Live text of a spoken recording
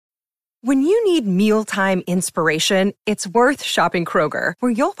When you need mealtime inspiration, it's worth shopping Kroger,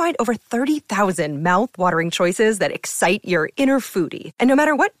 where you'll find over 30,000 mouth-watering choices that excite your inner foodie. And no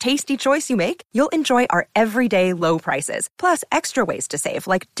matter what tasty choice you make, you'll enjoy our everyday low prices, plus extra ways to save,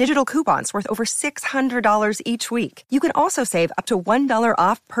 like digital coupons worth over $600 each week. You can also save up to $1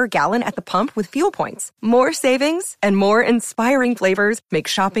 off per gallon at the pump with fuel points. More savings and more inspiring flavors make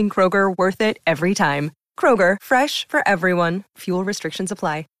shopping Kroger worth it every time. Kroger, fresh for everyone. Fuel restrictions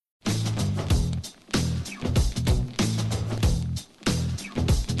apply.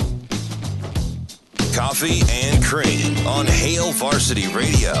 Coffee and Cream on Hail Varsity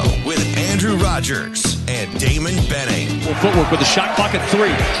Radio with Andrew Rogers and Damon Benning. Footwork with the shot clock at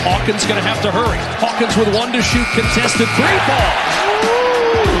 3. Hawkins going to have to hurry. Hawkins with one to shoot, contested 3 ball.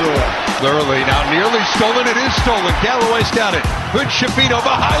 Early now, nearly stolen. It is stolen. Galloway's got it. Good Shapiro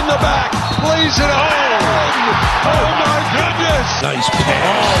behind the back. Plays it home. Oh my goodness. Nice pass.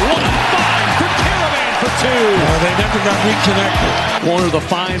 Oh, what a find for Caravan for 2. Oh, they never got reconnected. Corner the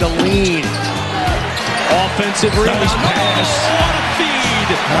find, a lean. Offensive rebound. Nice pass. What a feed.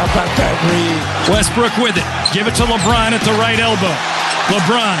 How about that read? Westbrook with it. Give it to LeBron at the right elbow.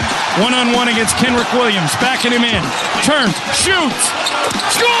 LeBron, one-on-one against Kenrich Williams. Backing him in. Turns. Shoots.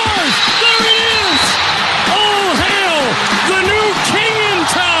 Scores! There he is! All hail the new king in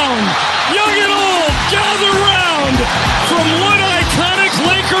town! Young and old, gather round! From one iconic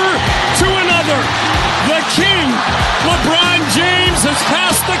Laker to another. The king, LeBron James, has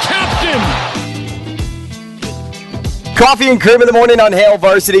passed the captain. Coffee and Cream in the morning on Hail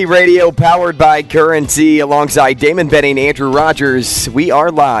Varsity Radio, powered by Currency, alongside Damon Benning, Andrew Rogers. We are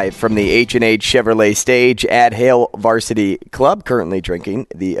live from the H&H Chevrolet stage at Hail Varsity Club, currently drinking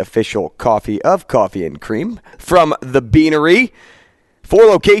the official coffee of Coffee and Cream from the Beanery. 4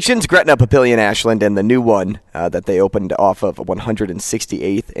 locations, Gretna, Papillion, Ashland, and the new one that they opened off of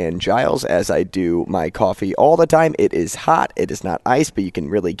 168th and Giles. As I do my coffee all the time, it is hot. It is not ice, but you can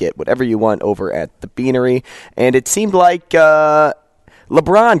really get whatever you want over at the Beanery. And it seemed like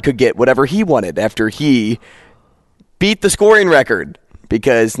LeBron could get whatever he wanted after he beat the scoring record.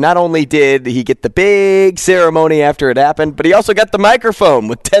 Because not only did he get the big ceremony after it happened, but he also got the microphone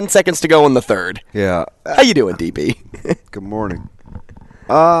with 10 seconds to go in the third. Yeah. How you doing, DB? Good morning.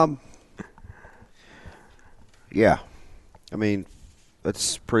 Yeah. I mean,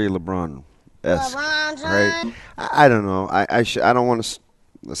 that's pretty LeBron-esque, right? I don't know. I don't want to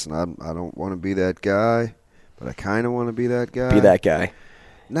listen. I don't want to be that guy, but I kind of want to be that guy. Be that guy.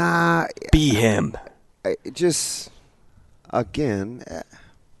 Nah. Be him. Again.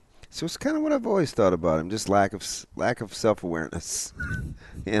 So it's kind of what I've always thought about him. Just lack of self-awareness.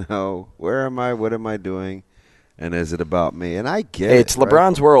 You know, where am I? What am I doing? And is it about me? And I get it's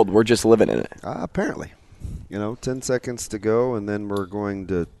LeBron's world. We're just living in it. Apparently. 10 seconds to go, and then we're going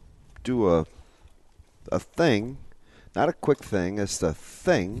to do a thing. Not a quick thing. It's a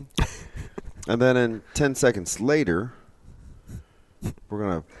thing. And then in 10 seconds later, we're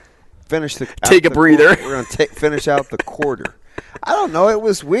going to finish the – take a breather. We're going to finish out the quarter. I don't know. It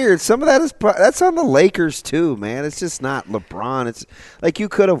was weird. Some of that's on the Lakers too, man. It's just not LeBron. It's like you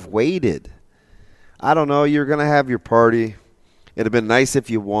could have waited. I don't know. You're going to have your party. It'd have been nice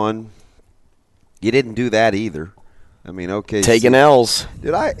if you won. You didn't do that either. I mean, OKC. Taking L's.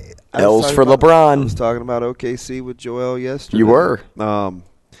 Did I L's for LeBron. I was talking about OKC with Joel yesterday. You were.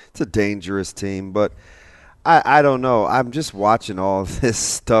 It's a dangerous team, but I don't know. I'm just watching all this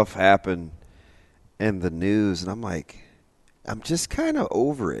stuff happen in the news, and I'm like, I'm just kind of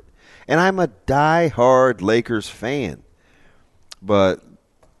over it. And I'm a die-hard Lakers fan, but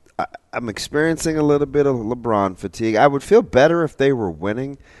I'm experiencing a little bit of LeBron fatigue. I would feel better if they were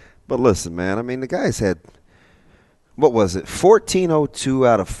winning. But listen, man, I mean, the guys had, what was it, 1402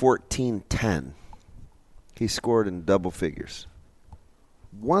 out of 1410. He scored in double figures.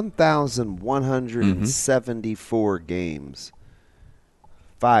 1,174 games.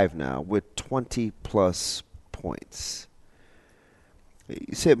 5 now with 20-plus points.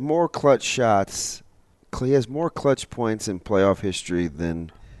 He's hit more clutch shots. He has more clutch points in playoff history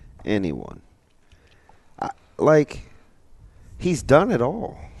than anyone. He's done it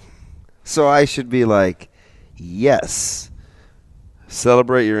all. So I should be like, yes,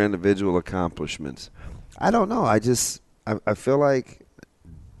 celebrate your individual accomplishments. I don't know. I feel like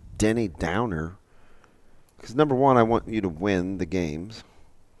Denny Downer, because number one, I want you to win the games.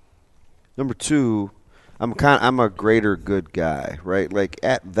 Number two, I'm a greater good guy, right? Like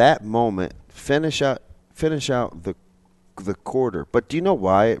at that moment, finish out the quarter. But do you know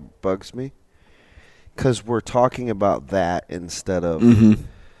why it bugs me? Because we're talking about that instead of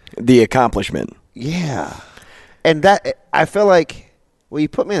the accomplishment. Yeah, and that I feel like Well, you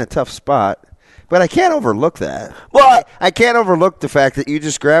put me in a tough spot, but I can't overlook that. Well, I can't overlook the fact that you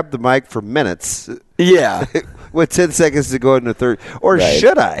just grabbed the mic for minutes yeah. with 10 seconds to go in the third. Or Right.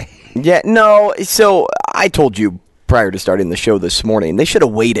 should I? Yeah, no. So I told you prior to starting the show this morning, they should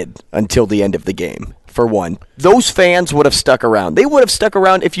have waited until the end of the game, for one. Those fans would have stuck around. They would have stuck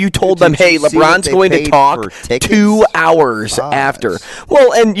around if you told them, Did you hey, see LeBron's what they going to paid talk for tickets? 2 hours Gosh. after.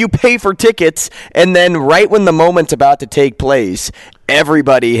 Well, and you pay for tickets, and then right when the moment's about to take place,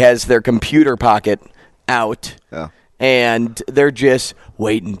 everybody has their computer pocket out. Yeah. And they're just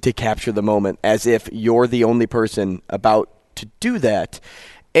waiting to capture the moment as if you're the only person about to do that.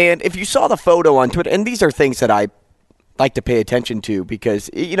 And if you saw the photo on Twitter, and these are things that I like to pay attention to because,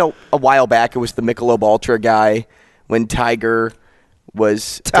 a while back it was the Michelob Ultra guy when Tiger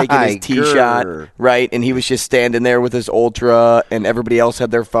was taking his tee shot, right? And he was just standing there with his Ultra and everybody else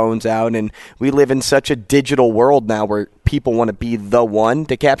had their phones out. And we live in such a digital world now where people want to be the one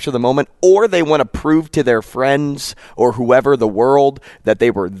to capture the moment, or they want to prove to their friends or whoever, the world, that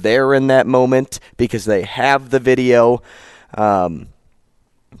they were there in that moment because they have the video.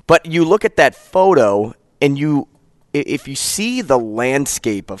 But you look at that photo and if you see the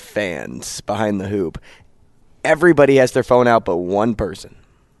landscape of fans behind the hoop, everybody has their phone out but one person.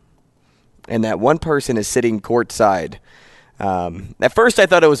 And that one person is sitting courtside. At first I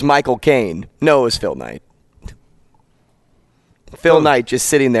thought it was Michael Caine. No, it was Phil Knight. Phil Knight just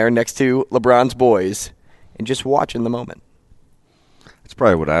sitting there next to LeBron's boys and just watching the moment. That's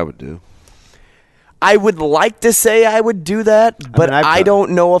probably what I would do. I would like to say I would do that, but I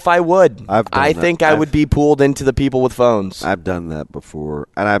don't know if I would. I think I would be pulled into the people with phones. I've done that before,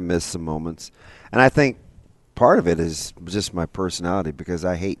 and I've missed some moments. And I think part of it is just my personality because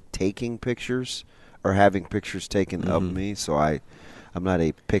I hate taking pictures or having pictures taken of me, so I'm not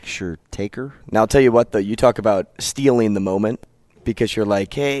a picture taker. Now, I'll tell you what, though. You talk about stealing the moment because you're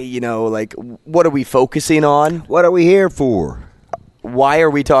like, hey, what are we focusing on? What are we here for? Why are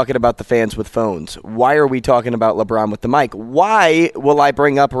we talking about the fans with phones? Why are we talking about LeBron with the mic? Why will I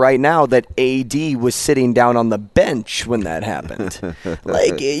bring up right now that AD was sitting down on the bench when that happened?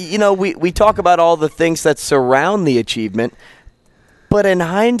 We talk about all the things that surround the achievement, but in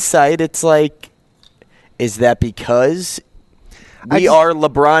hindsight, it's like, is that because we are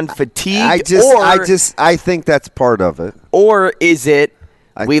LeBron fatigued? I think that's part of it. Or is it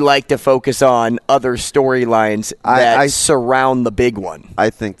we like to focus on other storylines that surround the big one? I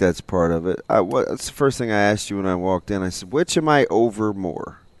think that's part of it. That's the first thing I asked you when I walked in. I said, which am I over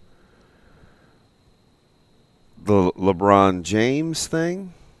more? The LeBron James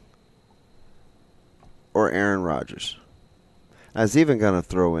thing or Aaron Rodgers? I was even going to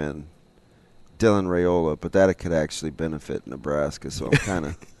throw in Dylan Raiola, but that could actually benefit Nebraska, so I'm kind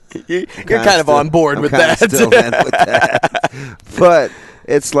of... You're kind of on board with that. Still in with that. But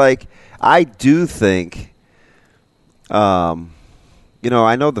it's like, I do think, I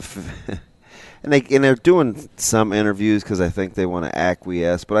know and they're doing some interviews because I think they want to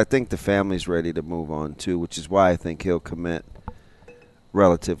acquiesce, but I think the family's ready to move on too, which is why I think he'll commit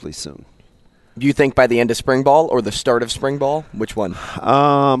relatively soon. Do you think by the end of spring ball or the start of spring ball? Which one?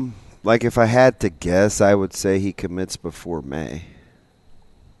 Like if I had to guess, I would say he commits before May.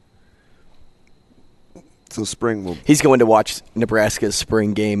 So spring will. He's going to watch Nebraska's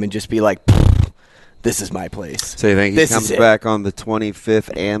spring game and just be like, "This is my place." So you think he comes back on the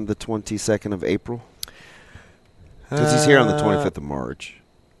 25th and the 22nd of April? Because he's here on the 25th of March.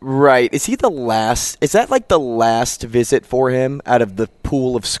 Right. Is he the last? Is that like the last visit for him out of the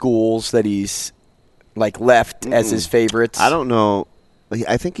pool of schools that he's left as his favorites? I don't know.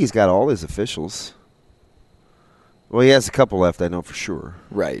 I think he's got all his officials. Well, he has a couple left, I know for sure.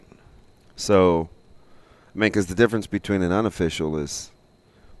 Right. So, because the difference between an unofficial is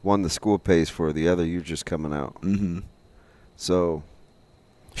one the school pays for, the other you're just coming out. Mm-hmm. So.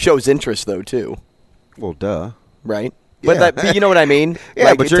 Shows interest, though, too. Well, duh. Right? Yeah. But you know what I mean?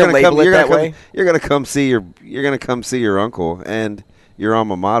 Yeah, but you're going to come see your uncle and your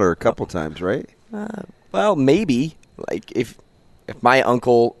alma mater a couple times, right? Well, maybe. If my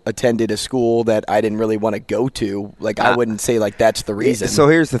uncle attended a school that I didn't really want to go to, I wouldn't say that's the reason. So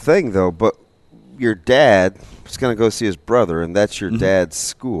here's the thing, though. But your dad is going to go see his brother, and that's your dad's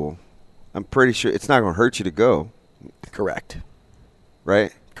school. I'm pretty sure it's not going to hurt you to go. Correct.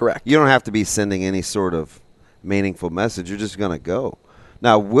 Right? Correct. You don't have to be sending any sort of meaningful message. You're just going to go.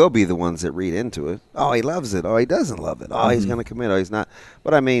 Now, we'll be the ones that read into it. Oh, he loves it. Oh, he doesn't love it. Oh, he's going to commit. Oh, he's not.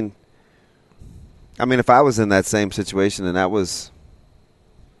 But, I mean, if I was in that same situation and that was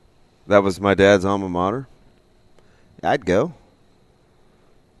my dad's alma mater, I'd go.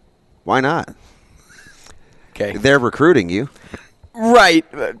 Why not? Okay. They're recruiting you. Right.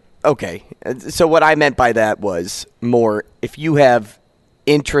 Okay. So what I meant by that was more if you have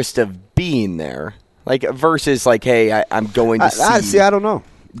interest of being there, like versus like, hey, I'm going to see. I don't know.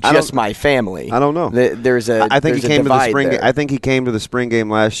 Just my family. I don't know. There's a. I think he came to the spring. There. I think he came to the spring game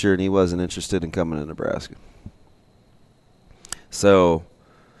last year, and he wasn't interested in coming to Nebraska. So.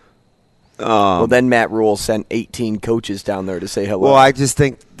 Well, then Matt Rule sent 18 coaches down there to say hello. Well, I just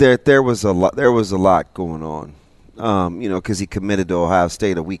think there was a lot. There was a lot going on. Because he committed to Ohio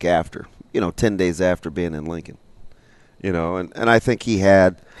State a week after. 10 days after being in Lincoln. And I think he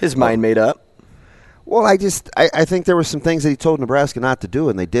had his mind made up. Well, I think there were some things that he told Nebraska not to do,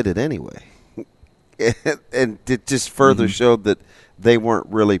 and they did it anyway. And it just further showed that they weren't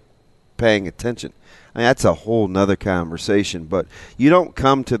really paying attention. I mean, that's a whole nother conversation. But you don't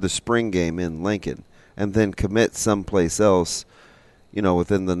come to the spring game in Lincoln and then commit someplace else,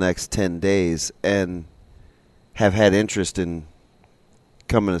 within the next 10 days and have had interest in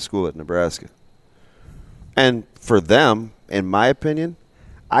coming to school at Nebraska. And for them, in my opinion,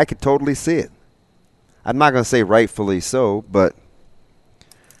 I could totally see it. I'm not going to say rightfully so, but,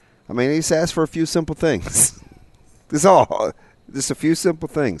 I mean, he just asked for a few simple things. That's all. Just a few simple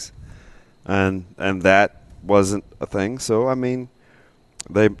things. And that wasn't a thing. So, I mean,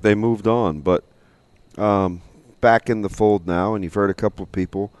 they moved on. But back in the fold now, and you've heard a couple of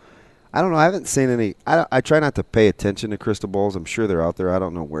people. I don't know. I haven't seen any. I try not to pay attention to crystal balls. I'm sure they're out there. I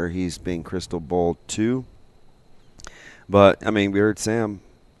don't know where he's being crystal balled to. But, I mean, we heard Sam,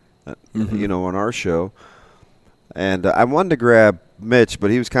 on our show. And I wanted to grab Mitch,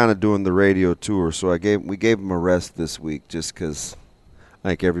 but he was kind of doing the radio tour. So we gave him a rest this week just because I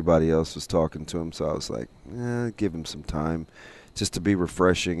think everybody else was talking to him. So I was like, give him some time just to be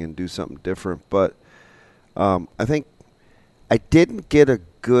refreshing and do something different. But I think I didn't get a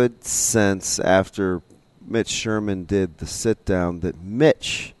good sense after Mitch Sherman did the sit-down that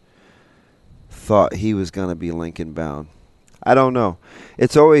Mitch thought he was going to be Lincoln bound. I don't know.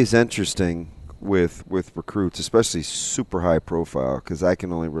 It's always interesting with recruits, especially super high profile, because I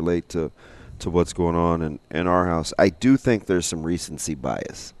can only relate to what's going on in our house. I do think there's some recency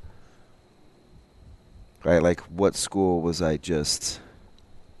bias. Right? Like, what school was I just...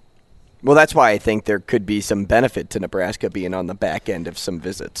 Well, that's why I think there could be some benefit to Nebraska being on the back end of some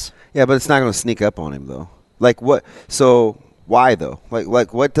visits. Yeah, but it's not going to sneak up on him, though. Like, what? So, why, though?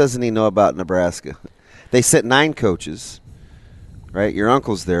 Like, what doesn't he know about Nebraska? They sent 9 coaches, right? Your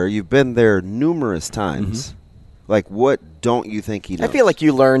uncle's there. You've been there numerous times. Mm-hmm. Like, what don't you think he knows? I feel like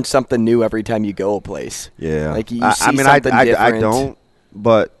you learn something new every time you go a place. Yeah. Like, you see something different. I don't,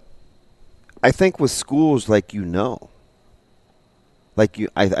 but I think with schools, like, I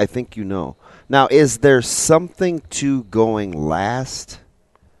think you know. Now, is there something to going last?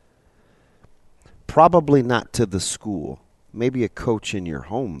 Probably not to the school. Maybe a coach in your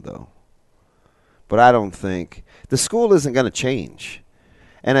home, though. But I don't think the school isn't going to change.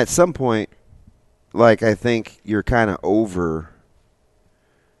 And at some point, like, I think you're kind of over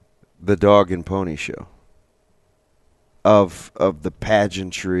the dog and pony show of the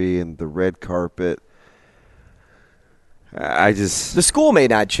pageantry and the red carpet. The school may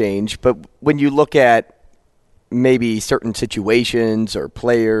not change, but when you look at maybe certain situations or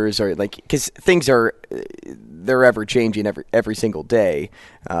players, or like, because things they're ever changing every single day.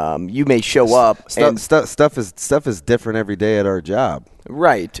 You may show up stuff is different every day at our job.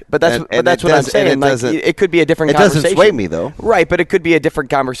 Right, but that's what I'm saying. Like, it could be a different conversation. It doesn't sway me, though. Right, but it could be a different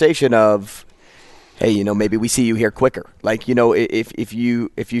conversation of, hey, maybe we see you here quicker. Like, if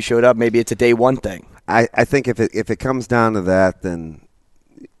you showed up, maybe it's a day one thing. I think if it comes down to that, then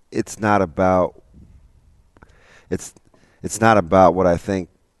it's not about what I think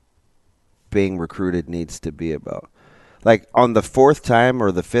being recruited needs to be about. Like, on the 4th time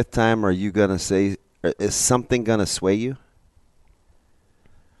or the 5th time, are you gonna say, is something gonna sway you?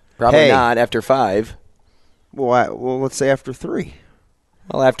 Probably not after 5. Well, let's say after 3.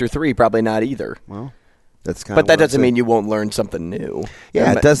 Well, after 3, probably not either. Well, that's kind. But that doesn't mean you won't learn something new.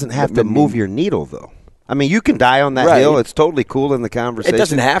 Yeah, it doesn't have to move your needle, though. I mean, you can die on that hill. It's totally cool in the conversation. It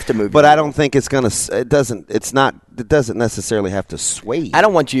doesn't have to move. But I don't think it's gonna. It doesn't. It's not. It doesn't necessarily have to sway you. I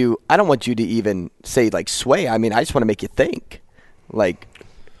don't want you to even say like sway. I mean, I just want to make you think. Like,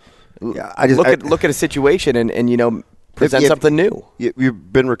 look at a situation and present something new.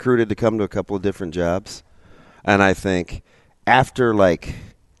 You've been recruited to come to a couple of different jobs, and I think after like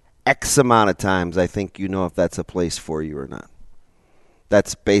X amount of times, I think you know if that's a place for you or not.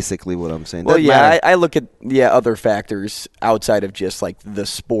 That's basically what I'm saying. Well, yeah, I look at other factors outside of just like the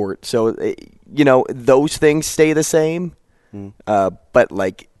sport. So, those things stay the same, but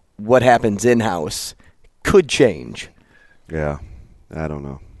like what happens in-house could change. Yeah. I don't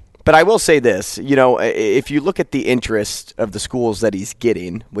know. But I will say this, if you look at the interest of the schools that he's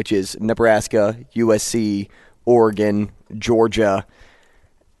getting, which is Nebraska, USC, Oregon, Georgia,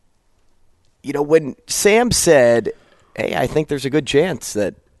 when Sam said, hey, I think there's a good chance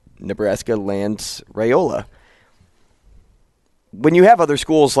that Nebraska lands Raiola, when you have other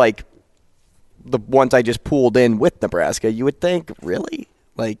schools like the ones I just pulled in with Nebraska, you would think, really?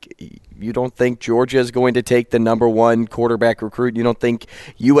 Like, you don't think Georgia is going to take the number one quarterback recruit? You don't think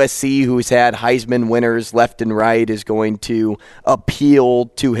USC, who's had Heisman winners left and right, is going to appeal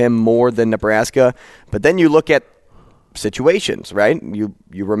to him more than Nebraska? But then you look at situations, right? You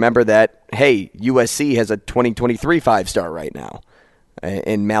remember that, hey, USC has a 2023 5-star right now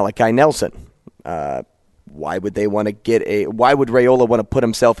in Malachi Nelson. Why would Raiola want to put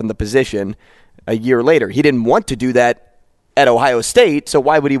himself in the position a year later? He didn't want to do that at Ohio State, so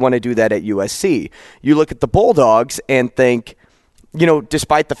why would he want to do that at USC? You look at the Bulldogs and think,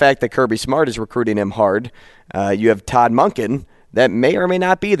 despite the fact that Kirby Smart is recruiting him hard, you have Todd Monken that may or may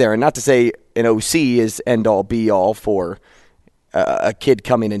not be there. And not to say an OC is end-all, be-all for a kid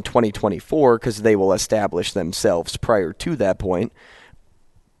coming in 2024, because they will establish themselves prior to that point.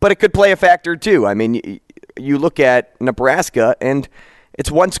 But it could play a factor too. I mean, you look at Nebraska, and it's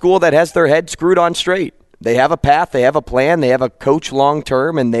one school that has their head screwed on straight. They have a path, they have a plan, they have a coach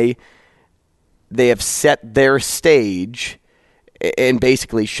long-term, and they have set their stage and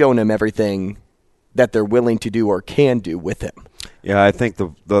basically shown him everything that they're willing to do or can do with him. Yeah, I think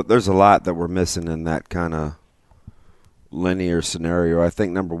there's a lot that we're missing in that kind of linear scenario. I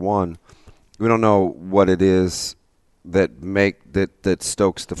think, number one, we don't know what it is that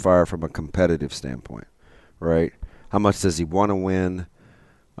stokes the fire from a competitive standpoint, right? How much does he want to win?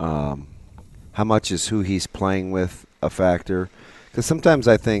 How much is who he's playing with a factor? Because sometimes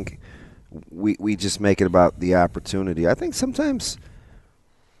I think we just make it about the opportunity. I think sometimes,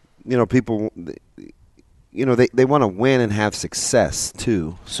 people, they want to win and have success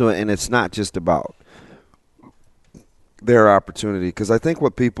too. So, and it's not just about their opportunity. Because I think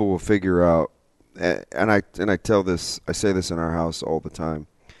what people will figure out, and I say this in our house all the time.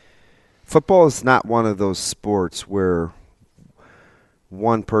 Football is not one of those sports where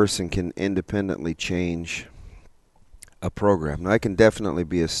one person can independently change a program. Now, that can definitely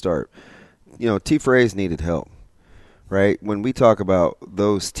be a start. T. Fraze needed help, right? When we talk about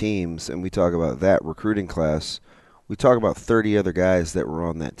those teams and we talk about that recruiting class, we talk about 30 other guys that were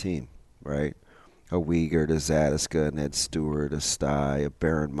on that team, right? A Wiegert, a Zadiska, an Ed Stewart, a Sty, a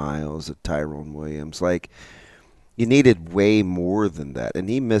Baron Miles, a Tyrone Williams. Like, you needed way more than that. And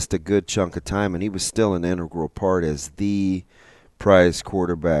he missed a good chunk of time, and he was still an integral part as the prize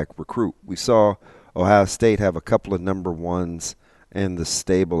quarterback recruit. We saw Ohio State have a couple of number ones in the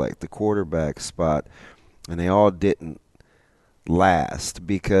stable at the quarterback spot, and they all didn't last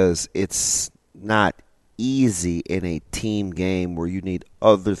because it's not easy in a team game where you need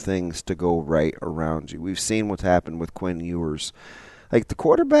other things to go right around you. We've seen what's happened with Quinn Ewers. Like, the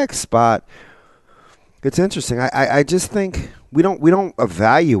quarterback spot, it's interesting. I just think we don't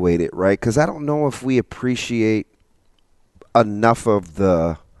evaluate it right, because I don't know if we appreciate enough of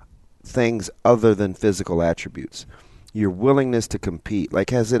the things other than physical attributes. Your willingness to compete.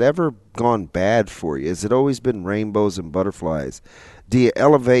 Like, has it ever gone bad for you? Has it always been rainbows and butterflies? Do you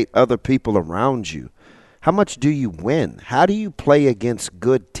elevate other people around you? How much do you win? How do you play against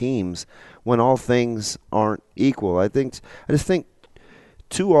good teams when all things aren't equal? I just think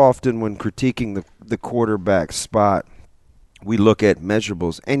too often when critiquing the quarterback spot, we look at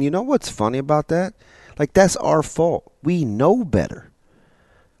measurables. And you know what's funny about that? Like, that's our fault. We know better.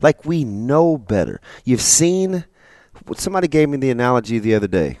 Like, we know better. You've seen, somebody gave me the analogy the other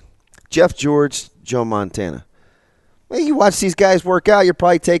day. Jeff George, Joe Montana. Well, you watch these guys work out, you're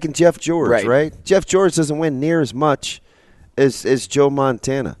probably taking Jeff George, right? Jeff George doesn't win near as much as Joe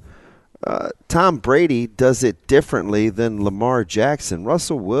Montana. Tom Brady does it differently than Lamar Jackson.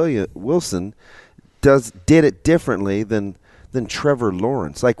 Russell Wilson did it differently than Trevor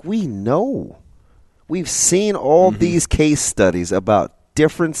Lawrence. Like, we know. We've seen all these case studies about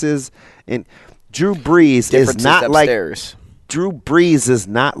differences in Drew Brees is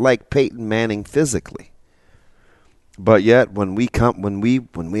not like Peyton Manning physically. But yet when we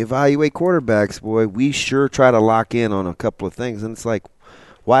evaluate quarterbacks, boy, we sure try to lock in on a couple of things, and it's like,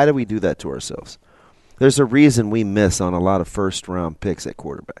 why do we do that to ourselves? There's a reason we miss on a lot of first-round picks at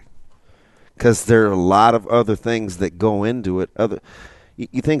quarterback, because there are a lot of other things that go into it.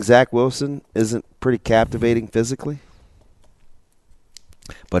 You think Zach Wilson isn't pretty captivating physically?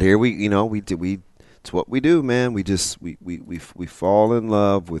 But here it's what we do, man. We fall in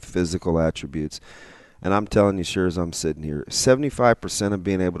love with physical attributes. And I'm telling you, sure as I'm sitting here, 75% of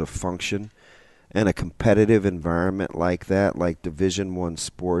being able to function in a competitive environment like that, like Division I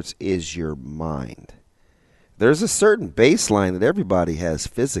sports, is your mind. There's a certain baseline that everybody has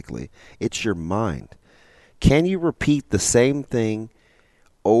physically. It's your mind. Can you repeat the same thing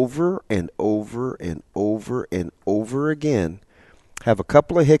over and over and over and over again, have a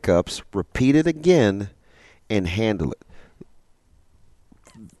couple of hiccups, repeat it again, and handle it?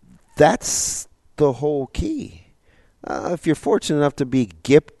 That's the whole key. If you're fortunate enough to be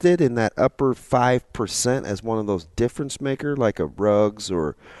gifted in that upper 5% as one of those difference maker, like a Ruggs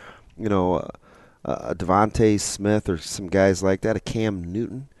or, a Devontae Smith or some guys like that, a Cam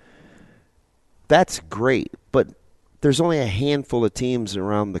Newton, that's great. But there's only a handful of teams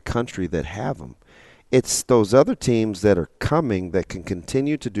around the country that have them. It's those other teams that are coming that can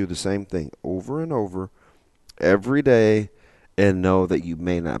continue to do the same thing over and over every day and know that you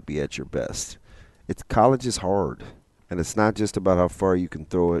may not be at your best. College is hard, and it's not just about how far you can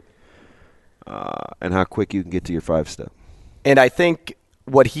throw it and how quick you can get to your 5-step. And I think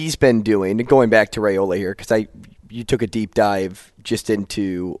what he's been doing, going back to Raiola here, because you took a deep dive just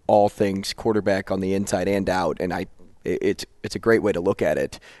into all things quarterback on the inside and out, and it's a great way to look at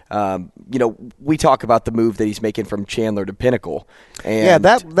it. We talk about the move that he's making from Chandler to Pinnacle. And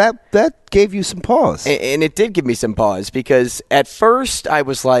that gave you some pause. And it did give me some pause because at first I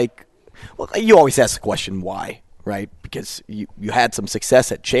was like, well, you always ask the question why, right? Because you had some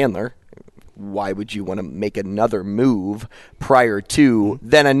success at Chandler. Why would you want to make another move prior to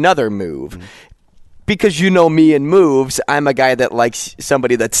then another move? Mm-hmm. Because you know me and moves, I'm a guy that likes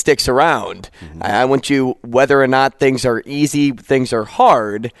somebody that sticks around. Mm-hmm. I want you, whether or not things are easy, things are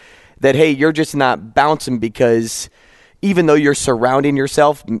hard, that, hey, you're just not bouncing because even though you're surrounding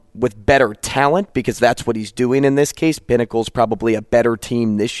yourself with better talent, because that's what he's doing in this case, Pinnacle's probably a better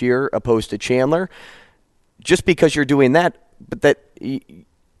team this year opposed to Chandler, just because you're doing that, but that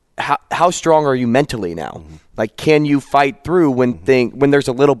how strong are you mentally now? Mm-hmm. Like, can you fight through when there's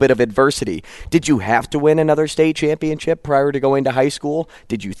a little bit of adversity? Did you have to win another state championship prior to going to high school?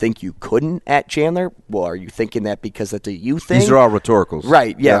 Did you think you couldn't at Chandler? Well, are you thinking that because it's a you thing? These are all rhetoricals.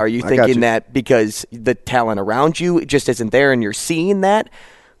 Right, yeah. Are you thinking that because the talent around you just isn't there and you're seeing that?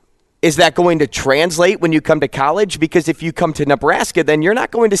 Is that going to translate when you come to college? Because if you come to Nebraska, then you're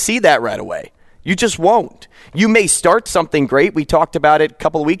not going to see that right away. You just won't. You may start something great. We talked about it a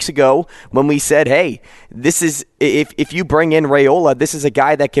couple of weeks ago when we said, hey, this is if you bring in Raiola, this is a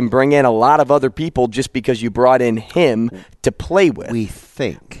guy that can bring in a lot of other people just because you brought in him to play with. We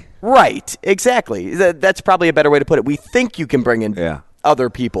think. Right, exactly. That's probably a better way to put it. We think you can bring in other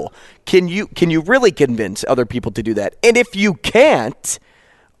people. Can you really convince other people to do that? And if you can't,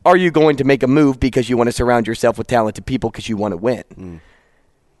 are you going to make a move because you want to surround yourself with talented people because you want to win? Mm.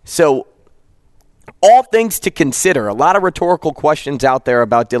 So all things to consider. A lot of rhetorical questions out there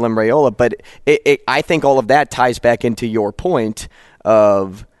about Dylan Raiola, but I think all of that ties back into your point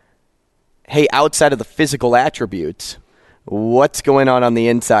of, hey, outside of the physical attributes, what's going on the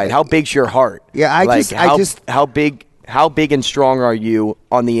inside? How big's your heart? Yeah, how big and strong are you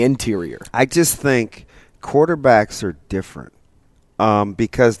on the interior? I just think quarterbacks are different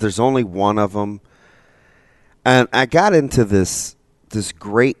because there's only one of them. And I got into this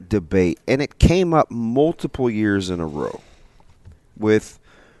great debate, and it came up multiple years in a row with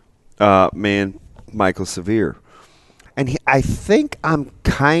Michael Severe. And I think I'm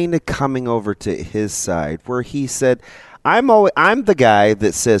kind of coming over to his side where he said, I'm the guy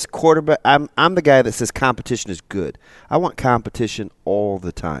that says quarterback. I'm the guy that says competition is good. I want competition all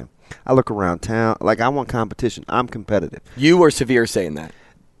the time. I look around town like I want competition. I'm competitive. You or Severe saying that?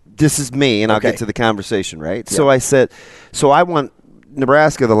 This is me, and I'll get to the conversation, right? Yeah. So I said, I want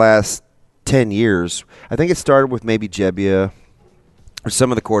Nebraska the last 10 years, I think it started with maybe Jebbia or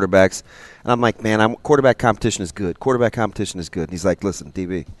some of the quarterbacks. And I'm like, man, quarterback competition is good. Quarterback competition is good. And he's like, listen,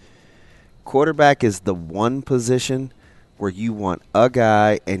 DB, quarterback is the one position where you want a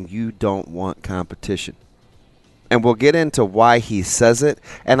guy and you don't want competition. And we'll get into why he says it.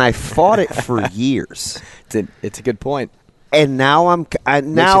 And I fought it for years. It's a good point. And now I'm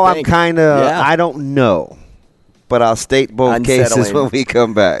kind of, I don't know. But I'll state both cases when we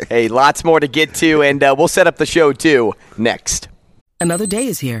come back. Hey, lots more to get to, and we'll set up the show, too, next. Another day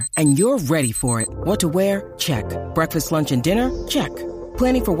is here, and you're ready for it. What to wear? Check. Breakfast, lunch, and dinner? Check.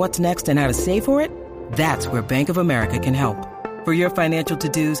 Planning for what's next and how to save for it? That's where Bank of America can help. For your financial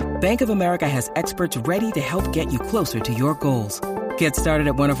to-dos, Bank of America has experts ready to help get you closer to your goals. Get started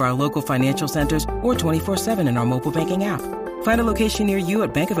at one of our local financial centers or 24/7 in our mobile banking app. Find a location near you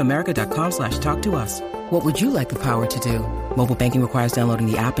at bankofamerica.com/talktous. What would you like the power to do? Mobile banking requires downloading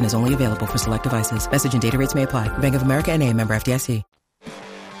the app and is only available for select devices. Message and data rates may apply. Bank of America N.A., member FDIC.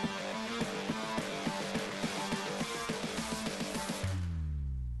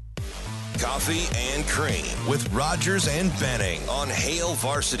 Coffee and Cream with Rogers and Benning on Hail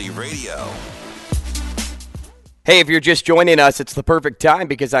Varsity Radio. Hey, if you're just joining us, it's the perfect time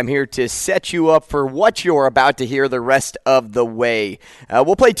because I'm here to set you up for what you're about to hear the rest of the way.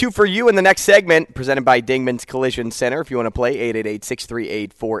 We'll play two for you in the next segment, presented by Dingman's Collision Center. If you want to play,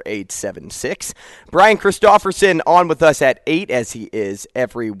 888-638-4876. Brian Christopherson on with us at 8, as he is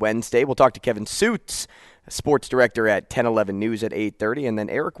every Wednesday. We'll talk to Kevin Suits, sports director at 1011 News at 8:30, and then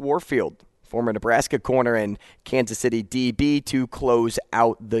Eric Warfield, former Nebraska corner and Kansas City DB, to close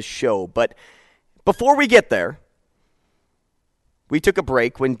out the show. But before we get there, we took a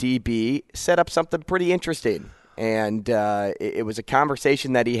break when DB set up something pretty interesting, and it was a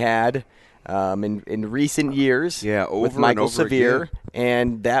conversation that he had in recent years with Michael Severe,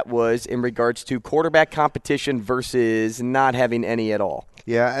 and that was in regards to quarterback competition versus not having any at all.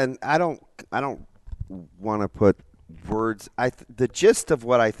 Yeah, and I don't want to put words. The gist of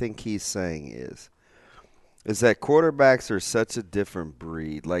what I think he's saying is that quarterbacks are such a different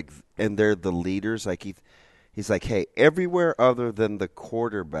breed, and they're the leaders. He's like, hey, everywhere other than the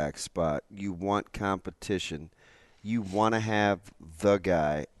quarterback spot, you want competition. You want to have the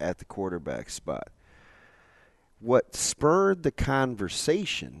guy at the quarterback spot. What spurred the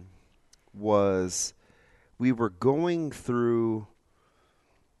conversation was we were going through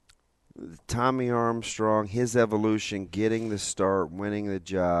Tommy Armstrong, his evolution, getting the start, winning the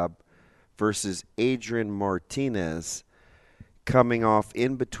job, versus Adrian Martinez, coming off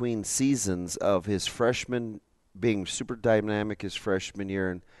in between seasons of his freshman, being super dynamic his freshman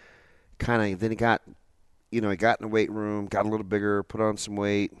year, and then he got in the weight room, got a little bigger, put on some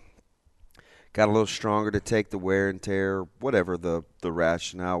weight, got a little stronger to take the wear and tear, whatever the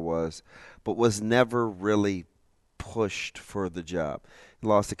rationale was, but was never really pushed for the job. He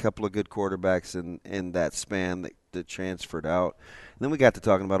lost a couple of good quarterbacks in that span that transferred out. And then we got to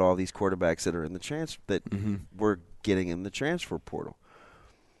talking about all these quarterbacks that are in the were getting in the transfer portal.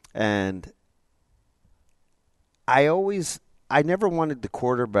 And I never wanted the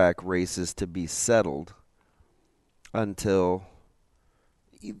quarterback races to be settled until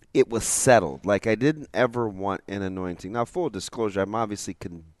it was settled. Like, I didn't ever want an anointing. Now, full disclosure, I'm obviously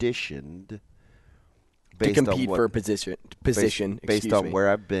conditioned to compete for a position based on where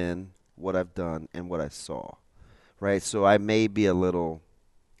I've been, what I've done, and what I saw. Right? So I may be a little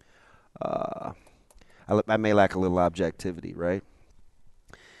I may lack a little objectivity, right?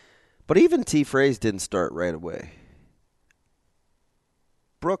 But even T. Fraze didn't start right away.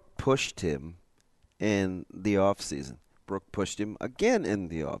 Brooke pushed him in the offseason. Brooke pushed him again in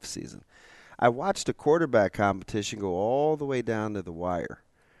the offseason. I watched a quarterback competition go all the way down to the wire,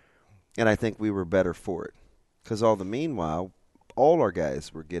 and I think we were better for it because meanwhile, all our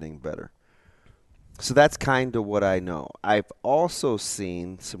guys were getting better. So that's kind of what I know. I've also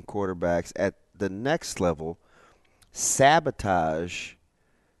seen some quarterbacks at the next level sabotage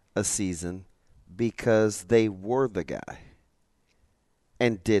a season because they were the guy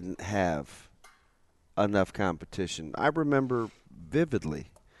and didn't have enough competition. I remember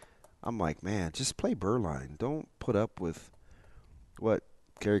vividly, I'm like, man, just play Berline. Don't put up with what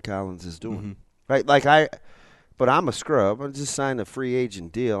Kerry Collins is doing. Mm-hmm. Right? But I'm a scrub. I just signed a free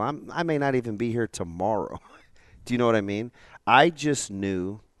agent deal. I may not even be here tomorrow. Do you know what I mean? I just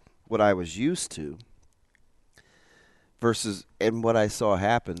knew what I was used to and what I saw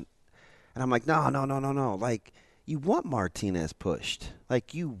happen. And I'm like, no. Like, you want Martinez pushed.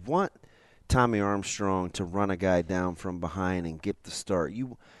 Like, you want Tommy Armstrong to run a guy down from behind and get the start.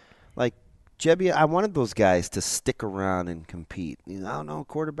 Jebby, I wanted those guys to stick around and compete. I don't know,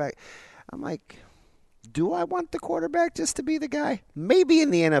 quarterback. I'm like, do I want the quarterback just to be the guy? Maybe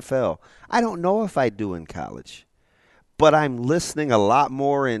in the NFL. I don't know if I do in college. But I'm listening a lot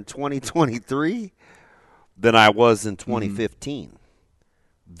more in 2023 than I was in 2015. Mm-hmm.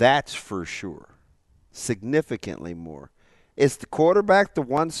 That's for sure. Significantly more. Is the quarterback the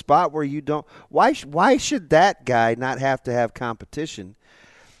one spot where you don't – why should that guy not have to have competition?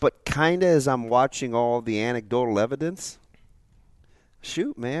 But kind of as I'm watching all the anecdotal evidence,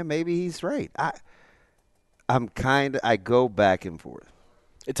 shoot, man, maybe he's right. I go back and forth.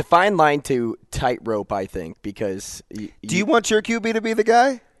 It's a fine line to tightrope, I think, because do you want your QB to be the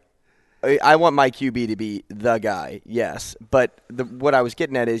guy? I want my QB to be the guy, yes. But what I was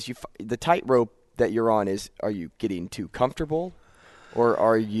getting at is the tightrope that you're on is, are you getting too comfortable or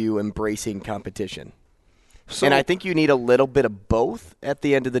are you embracing competition? And I think you need a little bit of both at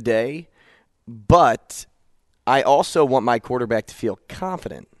the end of the day. But I also want my quarterback to feel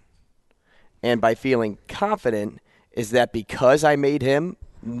confident. And by feeling confident is that because I made him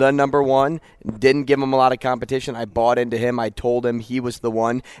the number one, didn't give him a lot of competition, I bought into him, I told him he was the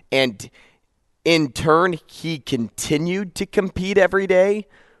one, and in turn he continued to compete every day,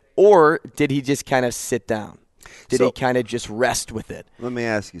 or did he just kind of sit down? Did he kind of just rest with it? Let me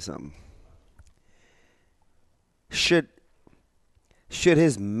ask you something. Should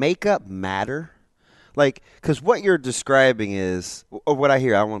his makeup matter? Like, because what you're describing is, or what I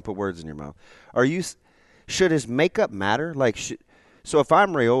hear, I don't want to put words in your mouth. Should his makeup matter? Like, so if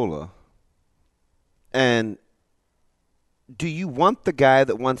I'm Raiola, and do you want the guy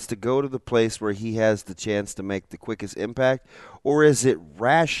that wants to go to the place where he has the chance to make the quickest impact, or is it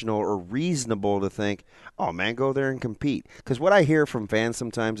rational or reasonable to think, oh man, go there and compete? Because what I hear from fans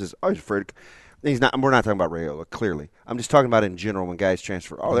sometimes is, oh, he's afraid. We're not talking about Raiola, clearly. I'm just talking about in general when guys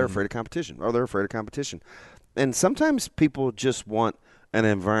transfer. Oh, they're afraid of competition. Oh, they're afraid of competition. And sometimes people just want an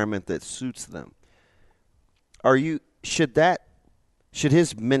environment that suits them. Should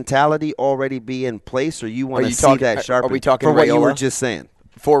his mentality already be in place, or you want to see that sharpened? Are we talking for Raiola? What you were just saying?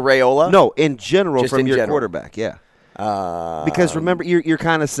 For Raiola? No, in general, just from in your general. quarterback, yeah. Because remember, you're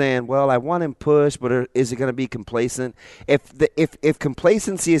kind of saying, well, I want him pushed, but is it going to be complacent? If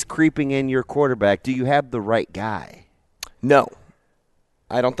complacency is creeping in your quarterback, do you have the right guy? No,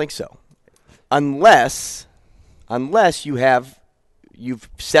 I don't think so. Unless you've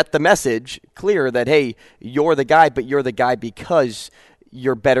set the message clear that, hey, you're the guy, but you're the guy because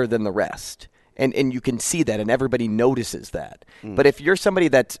you're better than the rest. And you can see that, and everybody notices that. But if you're somebody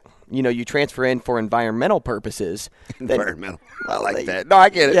that, you transfer in for environmental purposes. Environmental. I like that. No, I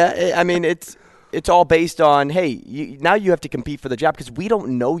get it. Yeah, I mean, it's all based on, hey, now you have to compete for the job because we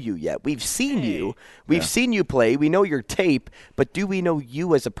don't know you yet. We've seen you. We've seen you play. We know your tape, but do we know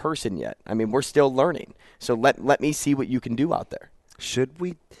you as a person yet? I mean, we're still learning. So let me see what you can do out there. Should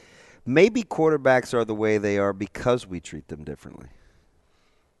we? Maybe quarterbacks are the way they are because we treat them differently.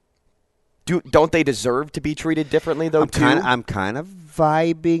 Don't they deserve to be treated differently, though, I'm kind of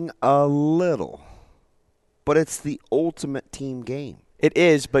vibing a little. But it's the ultimate team game. It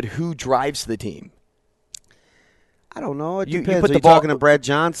is, but who drives the team? I don't know. It You depends. put Are the you ball- talking to Brad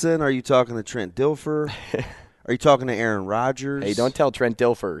Johnson? Are you talking to Trent Dilfer? Are you talking to Aaron Rodgers? Hey, don't tell Trent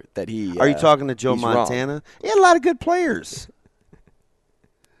Dilfer that he Are you talking to Joe he's Montana? wrong. He had a lot of good players.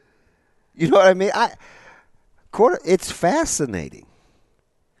 You know what I mean? It's fascinating.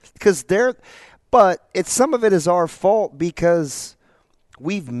 But some of it is our fault because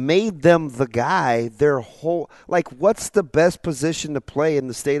we've made them the guy their whole – like, what's the best position to play in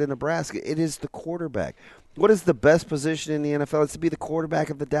the state of Nebraska? It is the quarterback. What is the best position in the NFL? It's to be the quarterback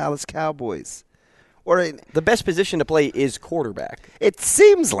of the Dallas Cowboys. The best position to play is quarterback. It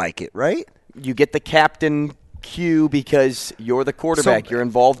seems like it, right? You get the captain cue because you're the quarterback. You're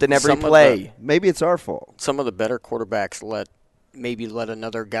involved in every play. Maybe it's our fault. Some of the better quarterbacks let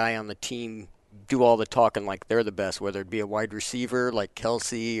another guy on the team do all the talking like they're the best, whether it be a wide receiver like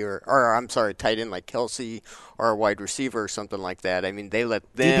Kelsey or tight end like Kelsey or a wide receiver or something like that. I mean, they let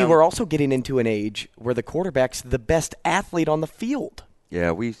them. DB, we're also getting into an age where the quarterback's the best athlete on the field.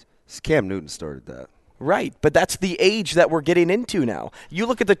 Yeah, Cam Newton started that. Right, but that's the age that we're getting into now. You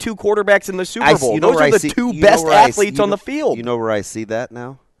look at the two quarterbacks in the Super Bowl. Those are the two best athletes on the field. You know where I see that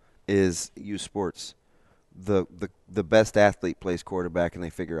now? Is U Sports. The best athlete plays quarterback, and they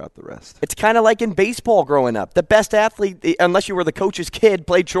figure out the rest. It's kind of like in baseball growing up. The best athlete, unless you were the coach's kid,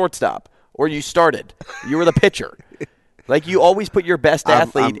 played shortstop, or you started. You were the pitcher. Like, you always put your best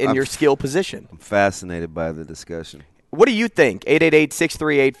athlete in your skill position. I'm fascinated by the discussion. What do you think?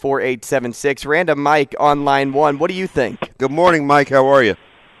 888-638-4876. Random Mike on line one. What do you think? Good morning, Mike. How are you?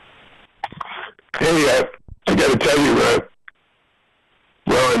 Hey, I got to tell you,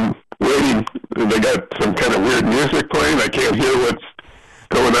 I'm waiting. They got some kind of weird music playing. I can't hear what's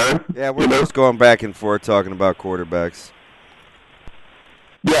going on. Yeah, we're just going back and forth talking about quarterbacks.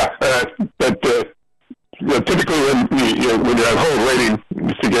 Yeah, but typically when you're on hold waiting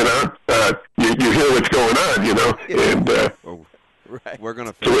to get on, you hear what's going on, And right. We're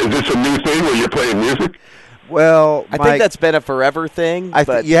gonna. So is this a new thing where you're playing music? Well, I think that's been a forever thing.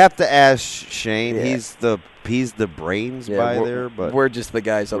 But you have to ask Shane. Yeah. He's the brains by there, but we're just the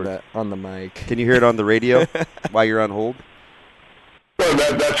guys on the mic. Can you hear it on the radio while you're on hold? Well,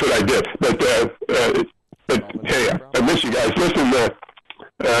 that's what I did. But hey, I miss you guys. Listen,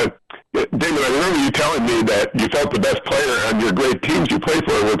 Damon, I remember you telling me that you felt the best player on your great teams you played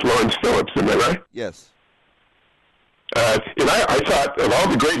for was Lawrence Phillips. Am I right? Yes. And I thought of all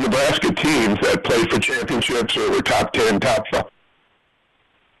the great Nebraska teams that played for championships or were top 10, top 5,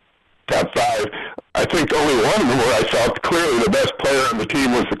 top 5. I think only one of them where I felt clearly the best player on the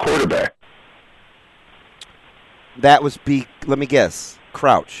team was the quarterback. That was let me guess,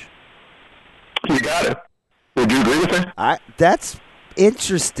 Crouch. You got it. Would you agree with that? That's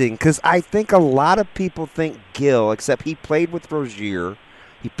interesting because I think a lot of people think Gill, except he played with Rozier.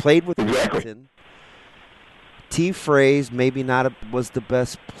 He played with Clinton. T. Fraze maybe not was the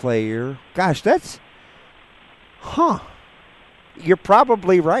best player. Gosh, you're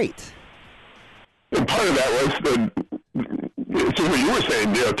probably right. And part of that was it's what you were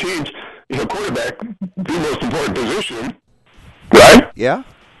saying, teams, quarterback, the most important position, right? Yeah.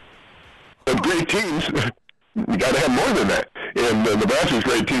 But great teams, you got to have more than that. And Nebraska's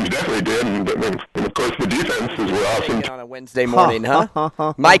great teams definitely did. And of course, the defenses were awesome. On a Wednesday morning,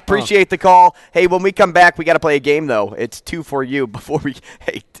 huh? Mike, appreciate the call. Hey, when we come back, we got to play a game, though. It's 2 for you before we –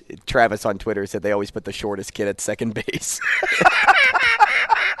 hey, Travis on Twitter said they always put the shortest kid at second base.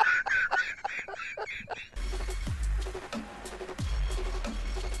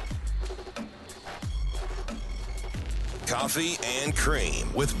 Coffee and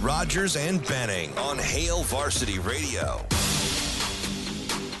Cream with Rogers and Benning on Hail Varsity Radio.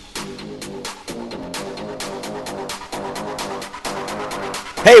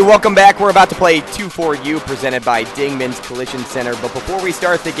 Hey, welcome back. We're about to play 2 for You presented by Dingman's Collision Center. But before we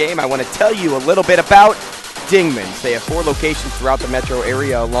start the game, I want to tell you a little bit about Dingman's. They have 4 locations throughout the metro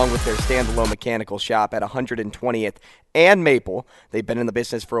area along with their standalone mechanical shop at 120th and Maple. They've been in the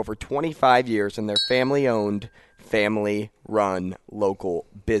business for over 25 years and they're family-owned, family-run local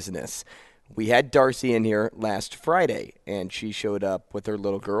business. We had Darcy in here last Friday, and she showed up with her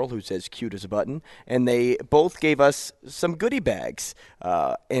little girl who's as cute as a button, and they both gave us some goodie bags.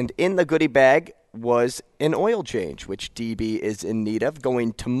 And in the goodie bag was an oil change, which DB is in need of,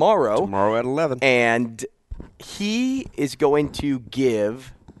 going tomorrow. Tomorrow at 11. And he is going to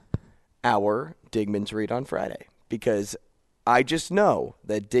give our Dingman's read on Friday because I just know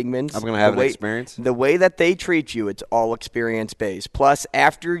that Dingman's, I'm going to have an experience. The way that they treat you, it's all experience-based. Plus,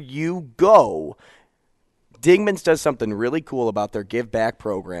 after you go, Dingman's does something really cool about their Give Back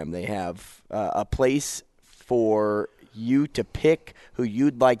program. They have a place for you to pick who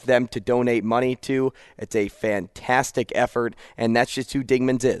you'd like them to donate money to. It's a fantastic effort, and that's just who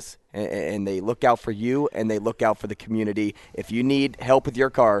Dingman's is. And they look out for you, and they look out for the community. If you need help with your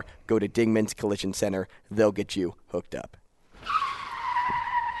car, go to Dingman's Collision Center. They'll get you hooked up.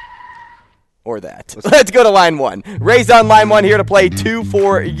 Or that. Let's go to line 1. Ray's on line 1 here to play 2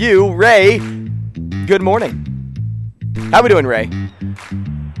 for You. Ray, good morning. How we doing, Ray? You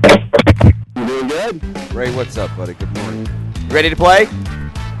doing good? Ray, what's up, buddy? Good morning. Ready to play?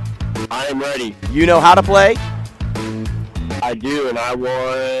 I am ready. You know how to play? I do, and I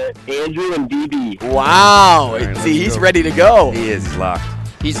want Andrew and DB. Wow. Right, see, he's go. ready to go. He is. He's locked.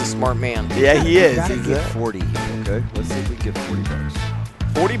 He's a smart man. Yeah, he is. Gotta He's get 40 here, okay? Let's see if we can get $40.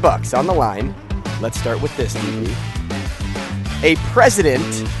 $40 on the line. Let's start with this, DB. A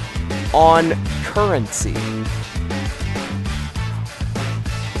president on currency. There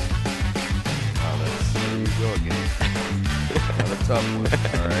you go again. Another tough one.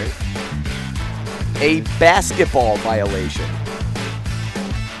 All right. A basketball violation.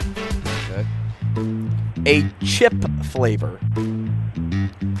 Okay. A chip flavor.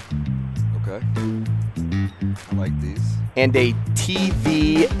 Okay. I like these. And a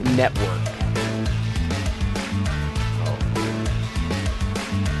TV network.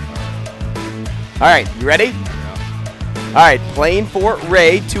 All right, you ready? Yeah. All right, playing for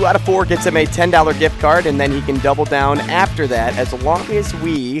Ray. 2 out of 4 gets him a $10 gift card, and then he can double down after that as long as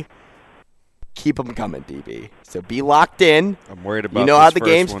we keep them coming, DB. So be locked in. I'm worried about You know this how the first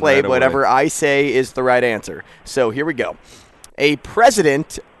game's one played. right Whatever away. I say is the right answer. So here we go. A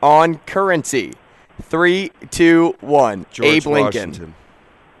president on currency. 3, 2, 1. George Abe Lincoln. Washington.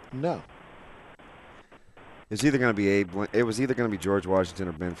 No. It's either going to be It was either going to be George Washington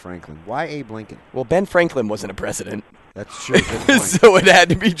or Ben Franklin. Why Abe Lincoln? Well, Ben Franklin wasn't a president. That's true. Good point. So it had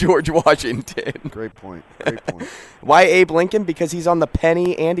to be George Washington. Great point. Great point. Why Abe Lincoln? Because he's on the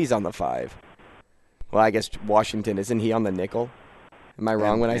penny and he's on the 5. Well, I guess Washington, isn't he on the nickel? Am I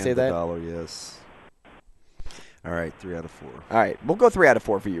wrong when I say the that? dollar, yes. All right, 3 out of 4. All right, we'll go 3 out of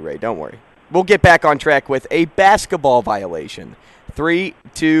 4 for you, Ray. Don't worry. We'll get back on track with a basketball violation. 3,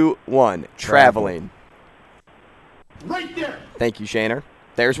 2, 1. Traveling. Right there. Thank you, Shaner.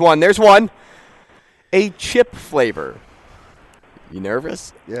 There's one. There's one. A chip flavor. You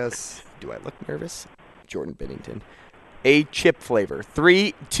nervous? Yes. Do I look nervous? Jordan Bennington. A chip flavor.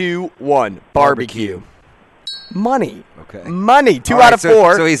 3, 2, 1. Barbecue. Money. Okay. Money. 2 All out right, of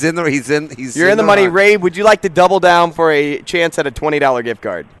 4. So he's in the. You're in the money. hunt. Ray, would you like to double down for a chance at a $20 gift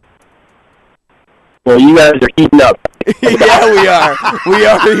card? Well, you guys are heating up. Yeah, we are. We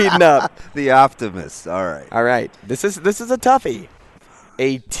are heating up. The optimist. All right. All right. This is a toughie.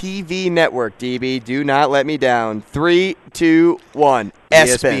 A TV network, DB. Do not let me down. 3, 2, 1.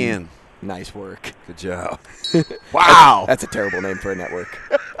 ESPN. Nice work. Good job. Wow. That's a terrible name for a network.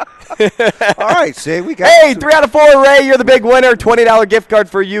 All right, Shay, we got. Hey, 3 out of 4, Ray. You're the big winner. $20 gift card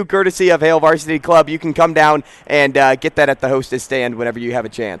for you, courtesy of Hale Varsity Club. You can come down and get that at the hostess stand whenever you have a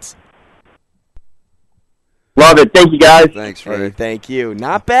chance. Love it. Thank you, guys. Thanks, Ray. Hey, thank you.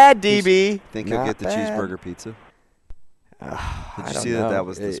 Not bad, DB. Think you'll get the cheeseburger pizza? Did you see that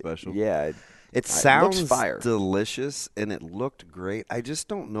was the special? Yeah. It sounds fire. delicious, and it looked great. I just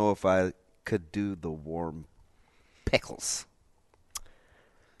don't know if I could do the warm pickles.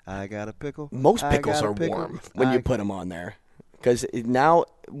 I got a pickle. Most pickles are warm when you put them on there. Because now,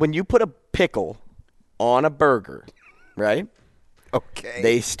 when you put a pickle on a burger, right? Okay.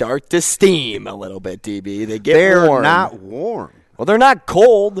 They start to steam a little bit, DB. They get They're warm. not warm. Well, they're not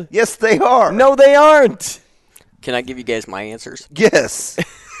cold. Yes, they are. No, they aren't. Can I give you guys my answers? Yes.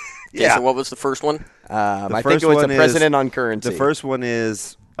 Okay, so what was the first one? I think it was the president on currency. The first one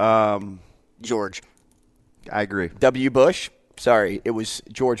is George. I agree. W. Bush. Sorry, it was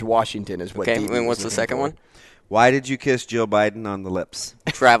George Washington is what Okay, DB and what's was the second looking one? Why did you kiss Joe Biden on the lips?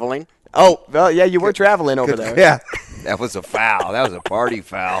 Traveling. Oh, well, yeah, you were traveling over there. Yeah. That was a foul. That was a party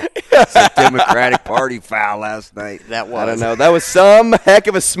foul. It's a Democratic party foul last night. That was. I don't know. That was some heck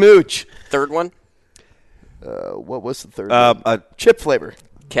of a smooch. Third one? What was the third one? A chip flavor.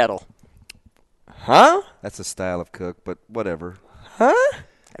 Kettle. Huh? That's a style of cook, but whatever. Huh?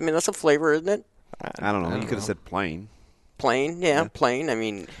 I mean, that's a flavor, isn't it? I don't know. You could have said plain. Plain, yeah, plain. I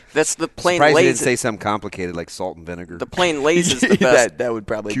mean, that's the plain Surprised you Lay's. didn't say something complicated like salt and vinegar. The plain Lay's is the best. that would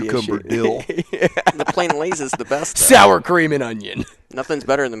probably Cucumber be a dill. The plain Lay's is the best. Though. Sour cream and onion. Nothing's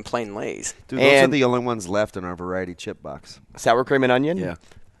better than plain Lay's. Dude, those are the only ones left in our variety chip box. Sour cream and onion? Yeah.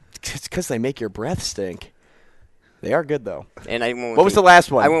 It's because they make your breath stink. They are good, though. And I went with what was the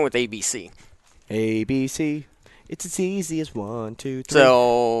last one? I went with ABC. ABC. It's as easy as 1, 2, 3.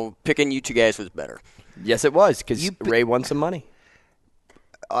 So picking you two guys was better. Yes, it was, because Ray won some money.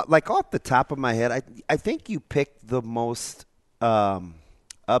 Like off the top of my head, I think you picked the most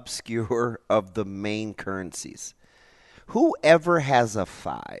obscure of the main currencies. Whoever has a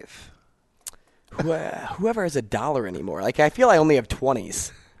 5. Whoever has $1 anymore. Like, I feel I only have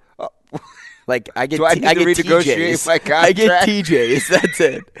 20s. Like, I get Do I need to renegotiate TJs. my contract? I get TJs. That's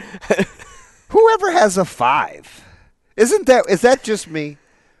it. Whoever has a 5. Is that just me?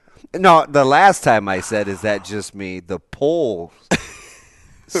 No, the last time I said, is that just me? The poll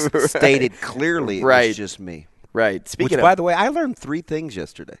stated clearly it was just me. Right. Which, by the way, I learned 3 things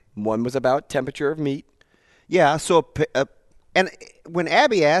yesterday. One was about temperature of meat. Yeah, so and when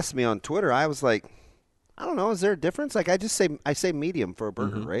Abby asked me on Twitter, I was like, I don't know, is there a difference? Like I say medium for a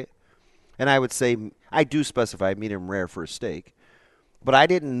burger, right? And I would say I do specify medium rare for a steak. But I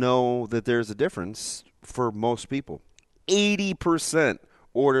didn't know that there's a difference for most people. 80%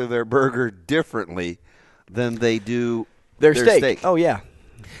 order their burger differently than they do their steak. Oh, yeah.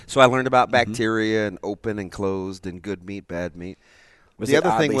 So I learned about bacteria and open and closed and good meat, bad meat. The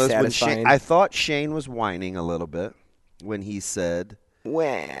other thing was when Shane, I thought Shane was whining a little bit when he said,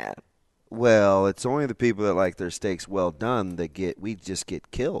 well, it's only the people that like their steaks well done that we just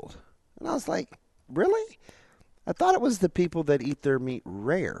get killed. And I was like, really? I thought it was the people that eat their meat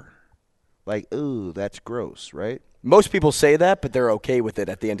rare. Like, ooh, that's gross, right? Most people say that, but they're okay with it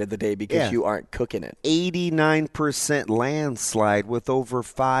at the end of the day because you aren't cooking it. 89% landslide with over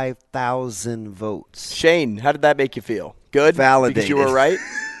 5,000 votes. Shane, how did that make you feel? Good? Validated. Because you were right?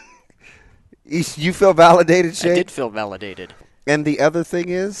 You feel validated, Shane? I did feel validated. And the other thing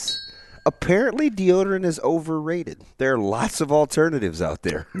is, apparently deodorant is overrated. There are lots of alternatives out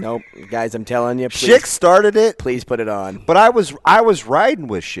there. Nope. Guys, I'm telling you. Schick started it. Please put it on. But I was riding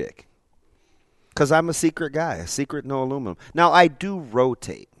with Schick. Because I'm a secret guy, a secret no aluminum. Now, I do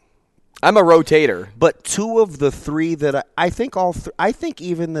rotate. I'm a rotator. But 2 of the 3 that I think I think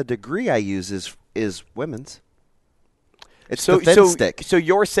even the degree I use is women's. It's the thin stick. So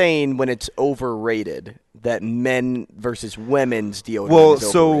you're saying when it's overrated that men versus women's deodorant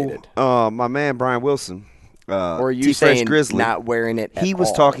is overrated? My man Brian Wilson, or are you saying Grizzly, not wearing it at he was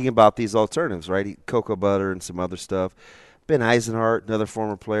all? talking about these alternatives, right? Cocoa butter and some other stuff. Ben Eisenhart, another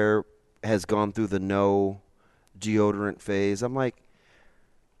former player, has gone through the no deodorant phase. I'm like,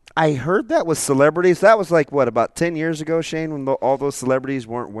 I heard that with celebrities. That was like, what, about 10 years ago, Shane, when all those celebrities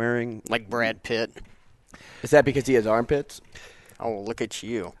weren't wearing. Like Brad Pitt. Is that because he has armpits? Oh, look at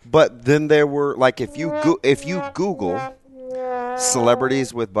you. But then there were, like, if you Google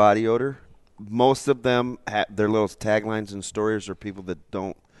celebrities with body odor, most of them their little taglines and stories are people that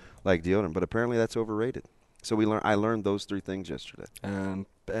don't like deodorant, but apparently that's overrated. So I learned those 3 things yesterday. I'm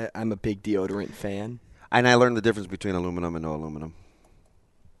a big deodorant fan. And I learned the difference between aluminum and no aluminum.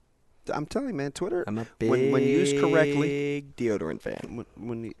 I'm telling you, man, Twitter. I'm a big when used correctly, deodorant fan.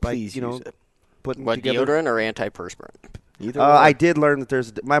 When Please use it. What, deodorant or antiperspirant? Either I did learn that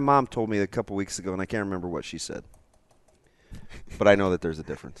there's. My mom told me a couple weeks ago, and I can't remember what she said. But I know that there's a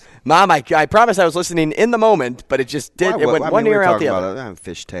difference. Mom, I promise I was listening in the moment, but it just did. It went one ear out the other.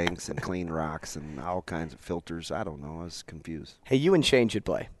 Fish tanks and clean rocks and all kinds of filters. I don't know. I was confused. Hey, you and Shane should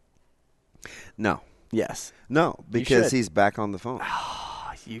play. No. Yes. No, because he's back on the phone.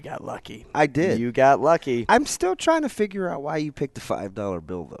 Oh, you got lucky. I did. You got lucky. I'm still trying to figure out why you picked the $5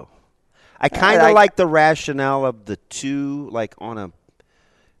 bill, though. I kind of like the rationale of the 2, like on a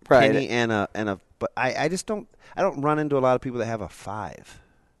penny and a. But I just don't. I don't run into a lot of people that have a 5.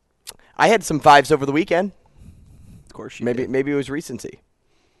 I had some 5s over the weekend. Of course you did. Maybe it was recency.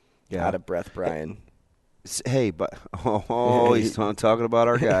 Yeah. Out of breath, Brian. Hey, but he's talking about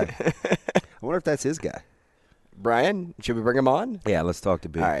our guy. I wonder if that's his guy. Brian, should we bring him on? Yeah, let's talk to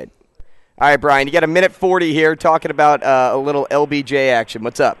B. All right, Brian, you got a minute 40 here talking about a little LBJ action.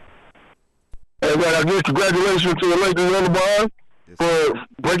 What's up? Hey, man, I give congratulations to the Lakers on the bar for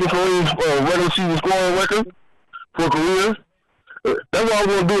breaking Kareem's regular season scoring record for career. That's what I was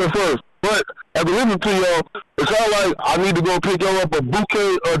going to do at first. But after listening to y'all, it sounds like I need to go pick y'all up a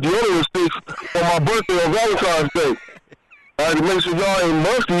bouquet of deodorant sticks for my birthday on Valentine's Day. All right, to make sure y'all ain't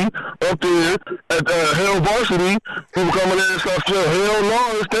musty up there at Hale Varsity. People coming in and stuff. Hell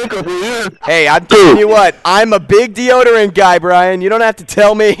no, it's stink up in here. Hey, I'm telling you what, I'm a big deodorant guy, Brian. You don't have to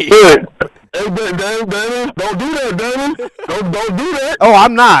tell me. Hey, Danny, don't do that, Danny. Don't do that. Oh,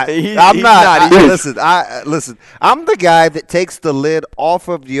 I'm not. I'm not. not. Listen. I'm the guy that takes the lid off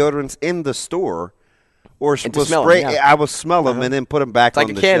of deodorants in the store, or will spray. I will smell them and then put them back on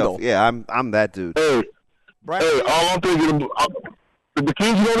the candle. shelf. Yeah, I'm that dude. Hey, all I'm thinking, the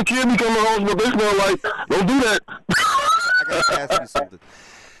kids, the kids be coming home, but they smell like. Don't do that. I gotta ask you something.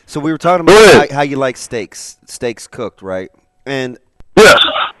 So we were talking about how you like steaks cooked, right? And yes.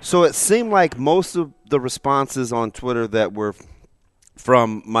 So it seemed like most of the responses on Twitter that were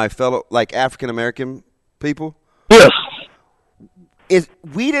from my fellow, like, African-American people. Yes.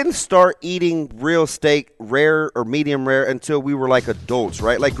 We didn't start eating real steak, rare or medium rare, until we were, like, adults,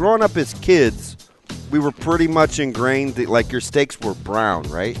 right? Like, growing up as kids, we were pretty much ingrained that, like, your steaks were brown,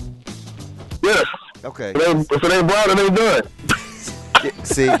 right? Yes. Okay. If it ain't brown, it ain't done.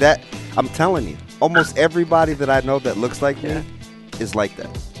 See, that, I'm telling you, almost everybody that I know that looks like me is like that.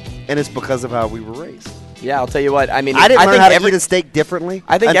 And it's because of how we were raised. Yeah, I'll tell you what. I mean, I didn't learn how to eat a steak differently.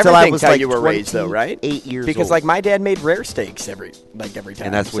 I think until everything's I was how you were raised, though, right? 8 years because, old. like, my dad made rare steaks every time.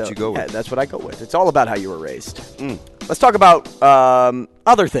 And that's what you go with. Yeah, that's what I go with. It's all about how you were raised. Let's talk about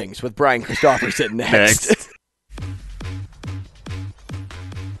other things with Brian Christopherson next.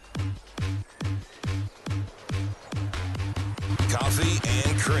 Coffee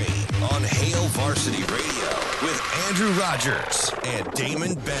and Cream on Hale Varsity Radio with Andrew Rogers and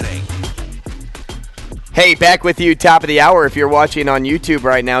Damon Benning. Hey, back with you, top of the hour. If you're watching on YouTube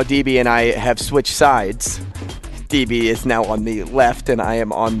right now, DB and I have switched sides. DB is now on the left, and I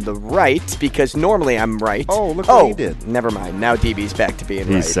am on the right, because normally I'm right. Oh, look what he did. Never mind. Now DB's back to being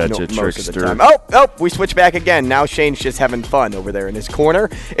right. He's such a most trickster. of the time. Oh, we switch back again. Now Shane's just having fun over there in his corner.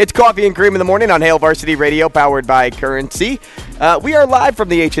 It's Coffee and Cream in the Morning on Hale Varsity Radio, powered by Currency. We are live from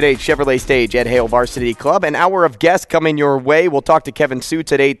the H&H Chevrolet stage at Hale Varsity Club. An hour of guests coming your way. We'll talk to Kevin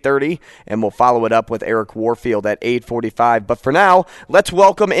Suits at 8:30, and we'll follow it up with Eric Warfield at 8:45. But for now, let's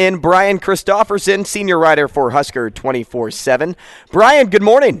welcome in Brian Christopherson, senior writer for Husker 24/7. Brian, good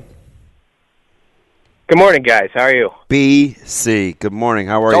morning. Good morning, guys. How are you? BC. Good morning.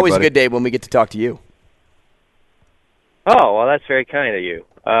 How are It's you, always buddy? a good day when we get to talk to you. Oh, well, that's very kind of you.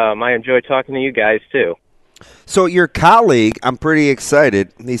 I enjoy talking to you guys, too. So your colleague, I'm pretty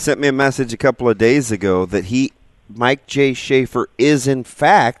excited. He sent me a message a couple of days ago that Mike J. Schaefer, is in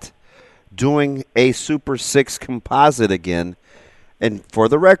fact doing a Super 6 composite again. And for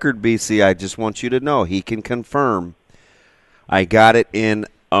the record, BC, I just want you to know he can confirm I got it in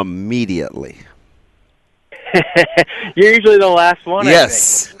immediately. You're usually the last one,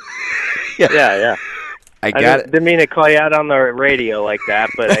 Yes. I think. Yeah. I got it. Didn't mean to call you out on the radio like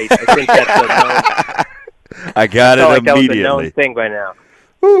that, but I think that's a known. I got it like immediately. That was a known thing by now.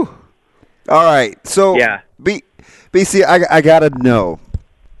 Whew. All right. So, yeah. BC, I got to know.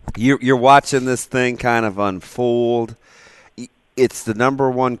 You're watching this thing kind of unfold. It's the number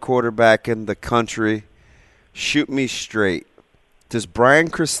one quarterback in the country. Shoot me straight. Does Brian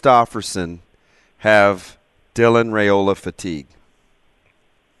Christopherson have Dylan Raiola fatigue?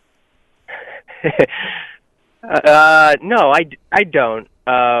 No, I don't.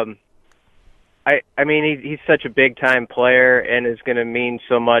 I mean, he's such a big-time player and is going to mean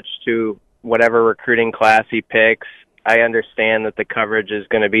so much to whatever recruiting class he picks. I understand that the coverage is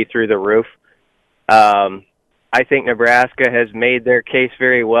going to be through the roof. I think Nebraska has made their case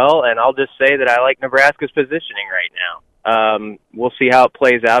very well, and I'll just say that I like Nebraska's positioning right now. We'll see how it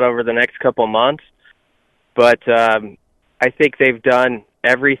plays out over the next couple months, but I think they've done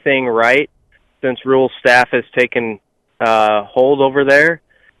everything right since Rhule's staff has taken hold over there.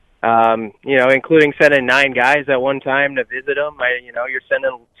 Including sending 9 guys at one time to visit him. You're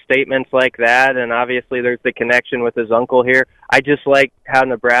sending statements like that, and obviously there's the connection with his uncle here. I just like how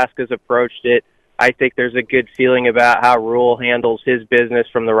Nebraska's approached it. I think there's a good feeling about how Rhule handles his business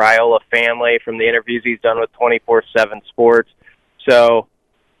from the Raiola family, from the interviews he's done with 24/7 Sports. So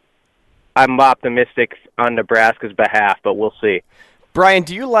I'm optimistic on Nebraska's behalf, but we'll see. Brian,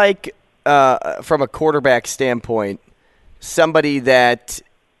 do you like, from a quarterback standpoint, somebody that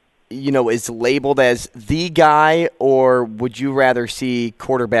is labeled as the guy, or would you rather see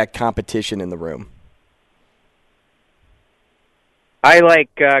quarterback competition in the room? I like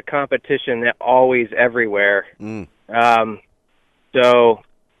competition always everywhere. So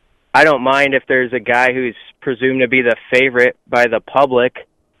I don't mind if there's a guy who's presumed to be the favorite by the public,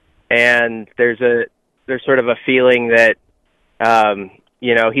 and there's sort of a feeling that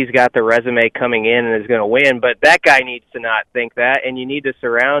he's got the resume coming in and is going to win, but that guy needs to not think that, and you need to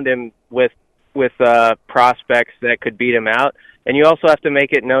surround him with prospects that could beat him out. And you also have to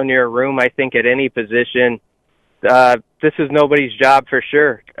make it known to your room, I think, at any position. This is nobody's job for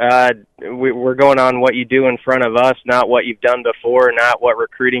sure. We're going on what you do in front of us, not what you've done before, not what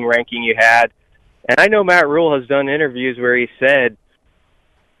recruiting ranking you had. And I know Matt Rhule has done interviews where he said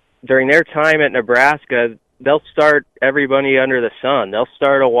during their time at Nebraska, they'll start everybody under the sun. They'll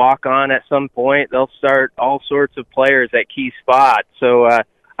start a walk-on at some point. They'll start all sorts of players at key spots. So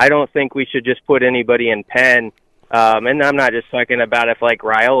I don't think we should just put anybody in Penn. And I'm not just talking about if, like,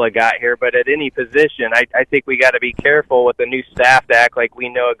 Raiola got here, but at any position, I think we got to be careful with the new staff to act like we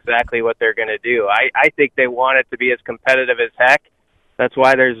know exactly what they're going to do. I think they want it to be as competitive as heck. That's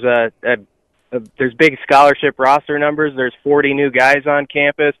why there's there's big scholarship roster numbers. There's 40 new guys on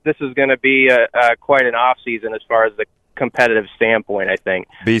campus. This is going to be quite an off season as far as the competitive standpoint, I think.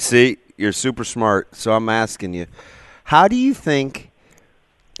 BC, you're super smart, so I'm asking you, how do you think,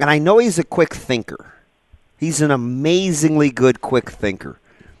 and I know he's a quick thinker. He's an amazingly good quick thinker.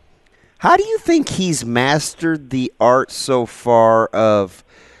 How do you think he's mastered the art so far of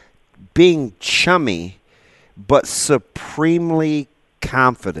being chummy but supremely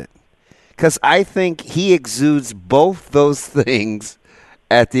confident? Because I think he exudes both those things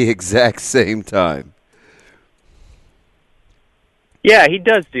at the exact same time. Yeah, he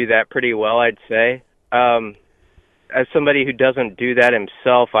does do that pretty well, I'd say. As somebody who doesn't do that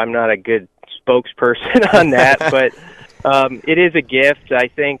himself, I'm not a good spokesperson on that, but it is a gift, I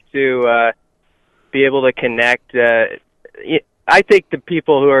think, to be able to connect. I think the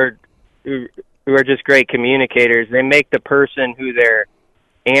people who are just great communicators, they make the person who they're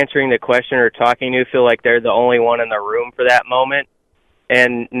answering the question or talking to feel like they're the only one in the room for that moment.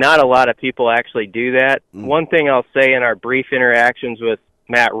 And not a lot of people actually do that. One thing I'll say in our brief interactions with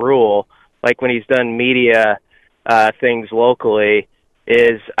Matt Rhule, like when he's done media things locally,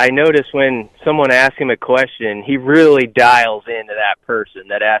 is I notice when someone asks him a question, he really dials into that person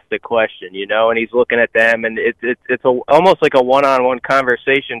that asked the question, and he's looking at them, and it's almost like a one-on-one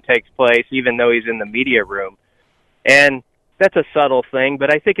conversation takes place, even though he's in the media room. And that's a subtle thing,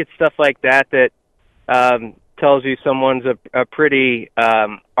 but I think it's stuff like that tells you someone's a pretty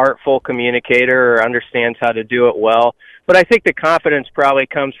artful communicator or understands how to do it well. But I think the confidence probably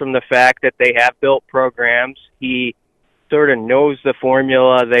comes from the fact that they have built programs. He sort of knows the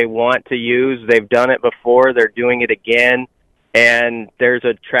formula they want to use. They've done it before. They're doing it again. And there's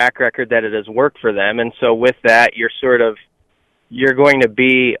a track record that it has worked for them. And so with that, you're going to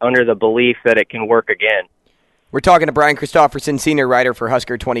be under the belief that it can work again. We're talking to Brian Christopherson, senior writer for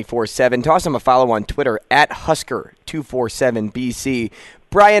Husker 24/7. Toss him a follow on Twitter at Husker247BC.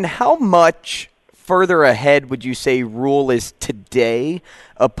 Brian, how much further ahead would you say Rhule is today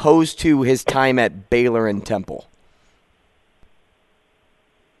opposed to his time at Baylor and Temple?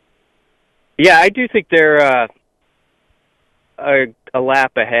 Yeah, I do think they're a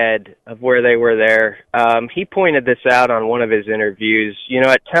lap ahead of where they were there. He pointed this out on one of his interviews.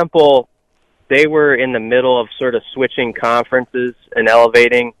 At Temple, they were in the middle of sort of switching conferences and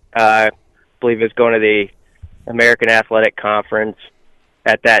elevating. I believe it was going to the American Athletic Conference.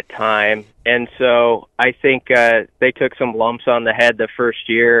 at that time. And so I think they took some lumps on the head the first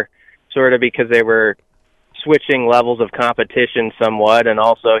year, sort of because they were switching levels of competition somewhat, and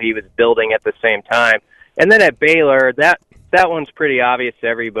also he was building at the same time. And then at Baylor, that one's pretty obvious to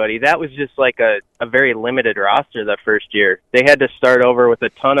everybody. That was just like a very limited roster the first year. They had to start over with a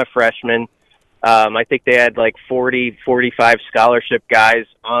ton of freshmen. I think they had like 40, 45 scholarship guys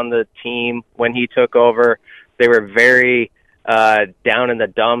on the team when he took over. They were very down in the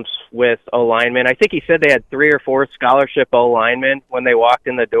dumps with O-linemen. I think he said they had 3 or 4 scholarship O-linemen when they walked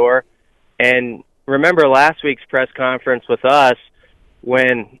in the door. And remember last week's press conference with us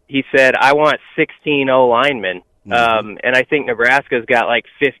when he said, I want 16 O-linemen. And I think Nebraska's got like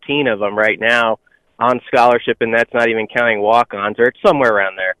 15 of them right now on scholarship, and that's not even counting walk-ons, or it's somewhere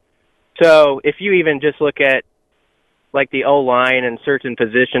around there. So if you even just look at like the O-line and certain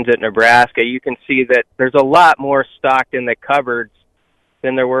positions at Nebraska, you can see that there's a lot more stocked in the cupboards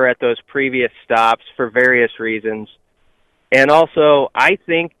than there were at those previous stops for various reasons. And also, I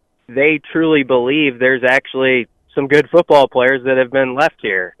think they truly believe there's actually some good football players that have been left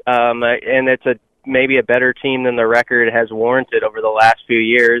here. And it's maybe a better team than the record has warranted over the last few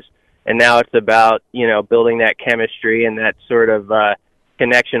years. And now it's about, building that chemistry and that sort of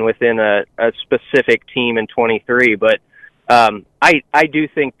connection within a specific team in 23. But I do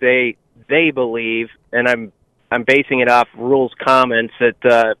think they believe, and I'm basing it off Rule's comments,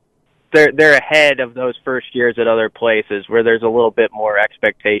 that they're ahead of those first years at other places where there's a little bit more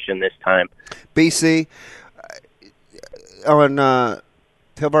expectation this time. BC, on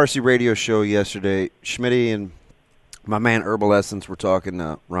Hail Varsity Radio show yesterday, Schmitty and my man Herbal Essence were talking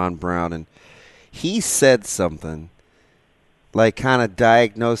to Ron Brown, and he said something like kind of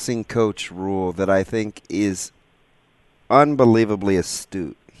diagnosing Coach Rule that I think is unbelievably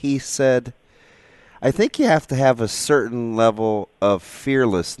astute. He said, I think you have to have a certain level of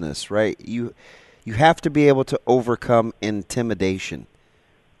fearlessness, right? You have to be able to overcome intimidation.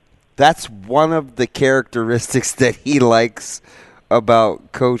 That's one of the characteristics that he likes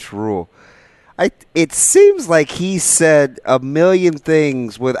about Coach Rule. It seems like he said a million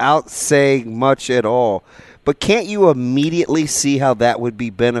things without saying much at all. But can't you immediately see how that would be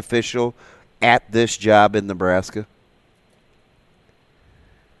beneficial at this job in Nebraska?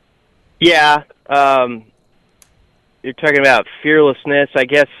 Yeah. You're talking about fearlessness. I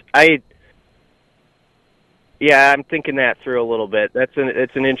guess I'm thinking that through a little bit. It's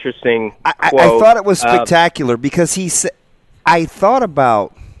an interesting quote. I thought it was spectacular because he said, I thought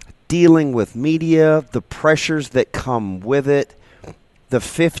about dealing with media, the pressures that come with it, the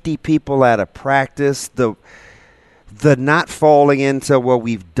 50 people at a practice, the not falling into, well,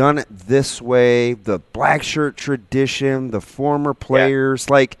 we've done it this way, the black shirt tradition, the former players.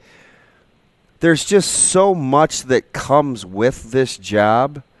 Yeah. Like, there's just so much that comes with this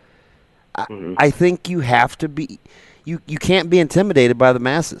job. I think you have to be you can't be intimidated by the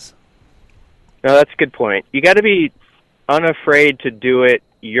masses. No, that's a good point. You got to be unafraid to do it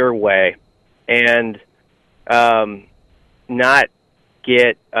your way and not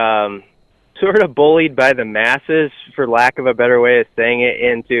get sort of bullied by the masses, for lack of a better way of saying it,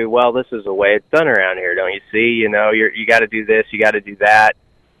 into, well, this is the way it's done around here, don't you see? You got to do this, you got to do that.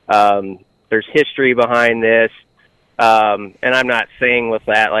 There's history behind this. And I'm not saying with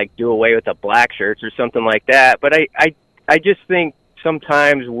that, like, do away with the black shirts or something like that. But I just think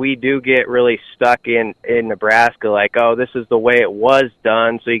sometimes we do get really stuck in Nebraska, like, oh, this is the way it was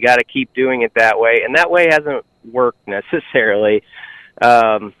done, so you got to keep doing it that way. And that way hasn't worked necessarily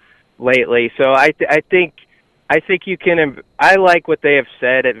lately. So I think you can. I like what they have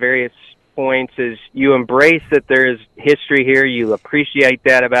said at various points is you embrace that there's history here, you appreciate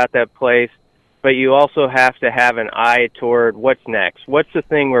that about that place, but you also have to have an eye toward what's next. What's the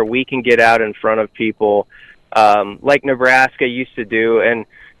thing where we can get out in front of people, like Nebraska used to do? And,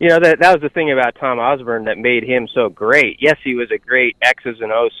 that was the thing about Tom Osborne that made him so great. Yes, he was a great X's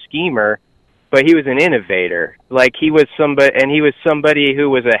and O's schemer, but he was an innovator. Like, he was somebody who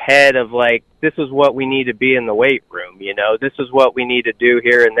was ahead of, like, this is what we need to be in the weight room, this is what we need to do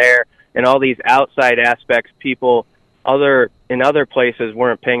here and there, and all these outside aspects people in other places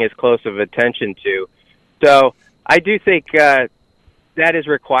weren't paying as close of attention to. So I do think that is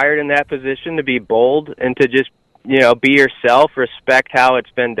required in that position, to be bold and to just, be yourself, respect how it's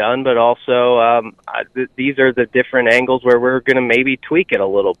been done, but also these are the different angles where we're going to maybe tweak it a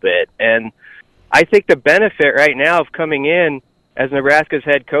little bit. And I think the benefit right now of coming in as Nebraska's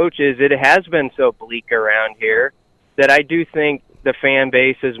head coach is it has been so bleak around here that I do think the fan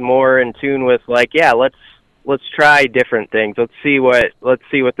base is more in tune with, like, yeah, let's try different things. Let's see what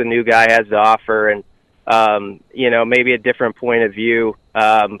the new guy has to offer, and maybe a different point of view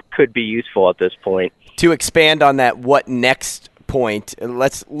could be useful at this point. To expand on that, what next point?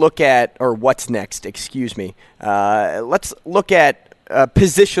 Let's look at, or what's next? Excuse me. Let's look at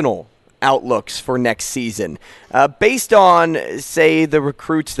positional outlooks for next season, based on, say, the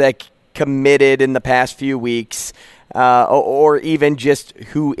recruits that committed in the past few weeks, or even just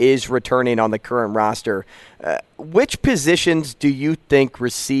who is returning on the current roster. Which positions do you think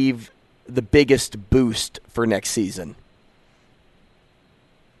receive the biggest boost for next season?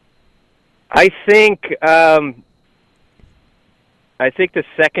 I think the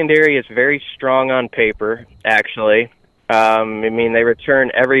secondary is very strong on paper, actually. I mean, they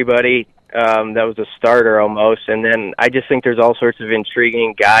return everybody that was a starter almost, and then I just think there's all sorts of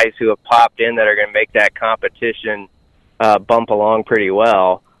intriguing guys who have popped in that are going to make that competition bump along pretty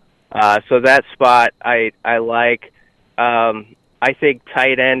well. So that spot I like. I think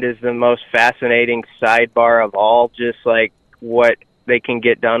tight end is the most fascinating sidebar of all, just like what they can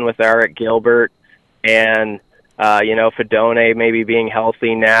get done with Eric Gilbert and Fedone maybe being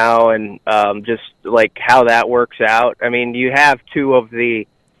healthy now, and just like how that works out. I mean, you have two of the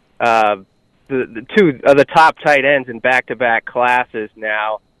two of the top tight ends in back-to-back classes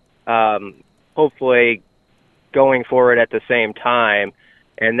now, hopefully going forward at the same time,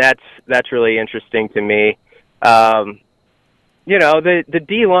 and that's really interesting to me. The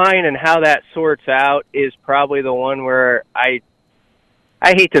D-line and how that sorts out is probably the one where I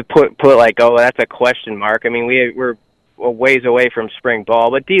hate to put like, oh, that's a question mark. I mean, we're a ways away from spring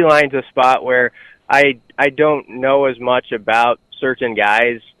ball, but D-line's a spot where I don't know as much about certain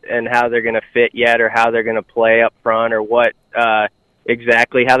guys and how they're going to fit yet, or how they're going to play up front, or what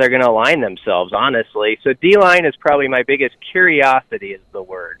exactly how they're going to align themselves, honestly. So D-line is probably my biggest curiosity, is the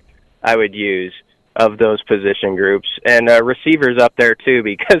word I would use, of those position groups. And receivers up there too,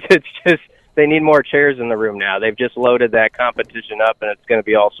 because it's just, they need more chairs in the room now. They've just loaded that competition up, and it's going to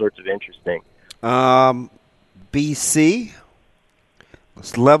be all sorts of interesting. BC,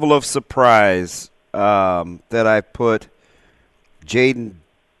 this level of surprise that I put Jaden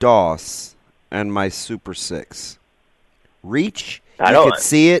Doss and my Super Six. Reach, you could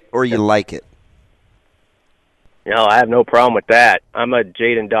see it or you like it. No, I have no problem with that. I'm a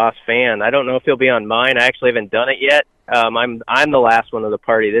Jaden Doss fan. I don't know if he'll be on mine. I actually haven't done it yet. I'm the last one of the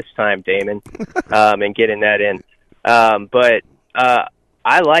party this time, Damon, and getting that in. But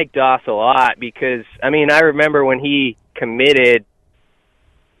I like Doss a lot because, I mean, I remember when he committed,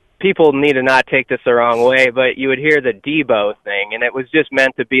 people need to not take this the wrong way, but you would hear the Debo thing, and it was just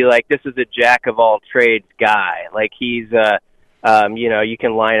meant to be like, this is a jack-of-all-trades guy. Like, he's, you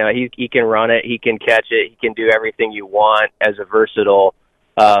can line up, he can run it, he can catch it, he can do everything you want as a versatile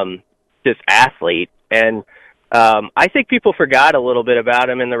just athlete. And I think people forgot a little bit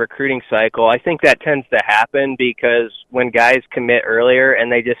about him in the recruiting cycle. I think that tends to happen because when guys commit earlier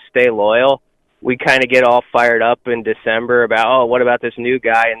and they just stay loyal, we kind of get all fired up in December about, oh, what about this new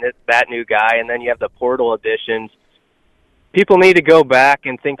guy and that new guy, and then you have the portal additions. People need to go back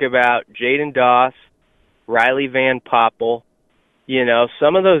and think about Jaden Doss, Riley Van Poppel,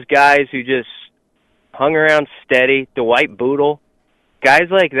 some of those guys who just hung around steady, Dwight Boodle, guys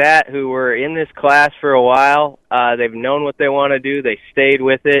like that who were in this class for a while. They've known what they want to do. They stayed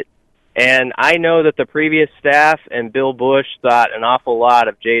with it. And I know that the previous staff and Bill Bush thought an awful lot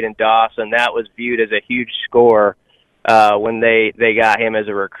of Jaden Doss, and that was viewed as a huge score when they got him as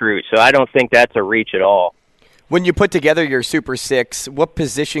a recruit. So I don't think that's a reach at all. When you put together your Super Six, what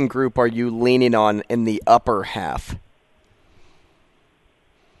position group are you leaning on in the upper half?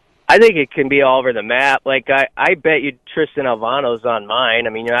 I think it can be all over the map. Like, I bet you Tristan Alvano's on mine. I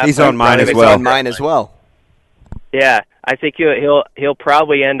mean, he's on mine as well. He's on mine as well. Yeah, I think he'll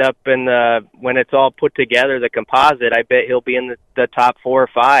probably end up in the, when it's all put together, the composite, I bet he'll be in the top 4 or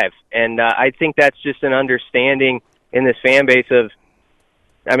 5. And I think that's just an understanding in this fan base of,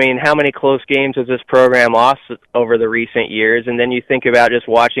 I mean, how many close games has this program lost over the recent years? And then you think about just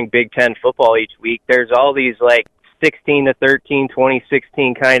watching Big Ten football each week. There's all these, like, 16-13,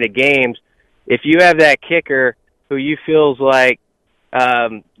 2016 kind of games. If you have that kicker who you feels like,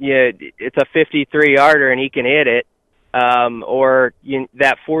 it's a 53-yarder and he can hit it, or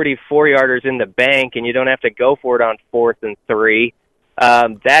that 44-yarder's in the bank and you don't have to go for it on 4th and 3,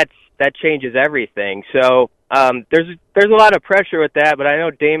 that changes everything. So there's a lot of pressure with that, but I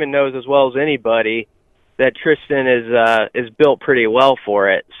know Damon knows as well as anybody that Tristan is built pretty well for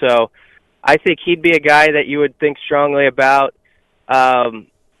it. So I think he'd be a guy that you would think strongly about.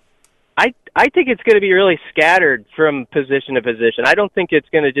 I think it's going to be really scattered from position to position. I don't think it's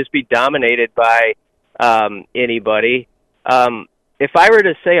going to just be dominated by anybody. If I were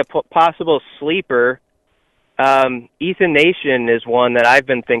to say a possible sleeper, Ethan Nation is one that I've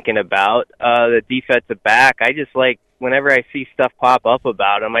been thinking about, the defensive back. I just like, whenever I see stuff pop up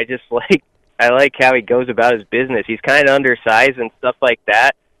about him, I like how he goes about his business. He's kind of undersized and stuff like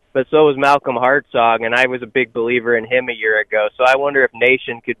that, but so was Malcolm Hartzog, and I was a big believer in him a year ago. So I wonder if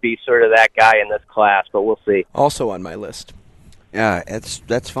Nation could be sort of that guy in this class, but we'll see. Also on my list. Yeah,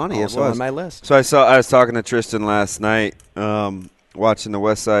 that's funny. Also on my list. So I was talking to Tristan last night, watching the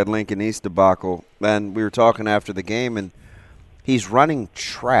Westside Lincoln East debacle, and we were talking after the game, and he's running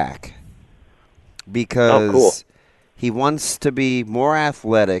track because he wants to be more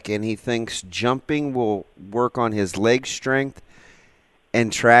athletic, and he thinks jumping will work on his leg strength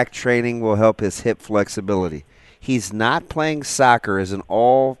and track training will help his hip flexibility. He's not playing soccer as an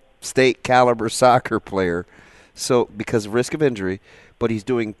all-state caliber soccer player, so because of risk of injury, but he's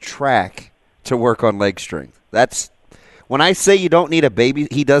doing track to work on leg strength. That's when I say you don't need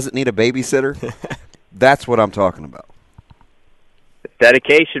he doesn't need a babysitter. That's what I'm talking about.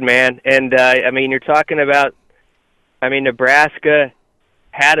 Dedication, man. And you're talking about. Nebraska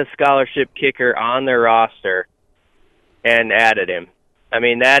had a scholarship kicker on their roster and added him.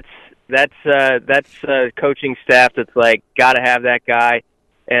 That's a coaching staff that's like, got to have that guy.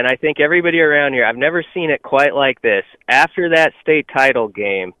 And I think everybody around here, I've never seen it quite like this. After that state title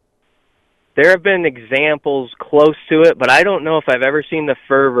game, there have been examples close to it, but I don't know if I've ever seen the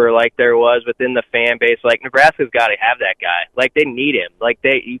fervor like there was within the fan base. Like, Nebraska's got to have that guy. Like, they need him. Like,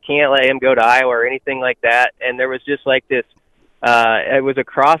 you can't let him go to Iowa or anything like that. And there was just like this, it was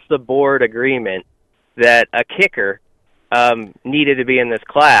across-the-board agreement that a kicker needed to be in this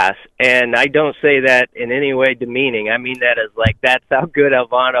class. And I don't say that in any way demeaning. I mean that as like, that's how good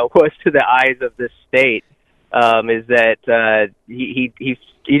Alvano was to the eyes of this state. Is that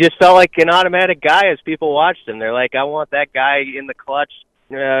he just felt like an automatic guy as people watched him. They're like, I want that guy in the clutch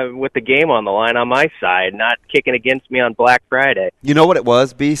with the game on the line on my side, not kicking against me on Black Friday. You know what it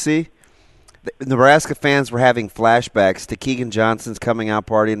was, BC? The Nebraska fans were having flashbacks to Keegan Johnson's coming out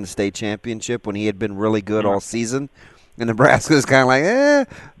party in the state championship when he had been really good all season. And Nebraska's kind of like,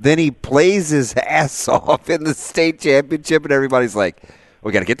 Then he plays his ass off in the state championship, and everybody's like,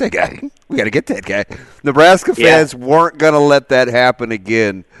 we got to get that guy. We got to get that guy. Nebraska fans weren't going to let that happen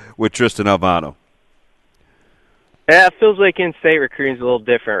again with Tristan Alvano. Yeah, it feels like in-state recruiting's a little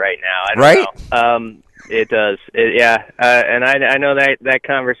different right now. I don't know. It does. And I know that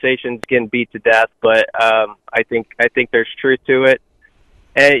conversation's getting beat to death, but I think there's truth to it.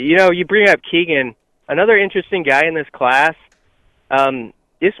 And, you bring up Keegan, another interesting guy in this class.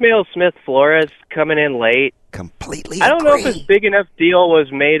 Ismael Smith-Flores coming in late. Completely I don't know if a big enough deal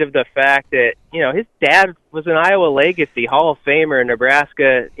was made of the fact that, his dad was an Iowa legacy Hall of Famer, and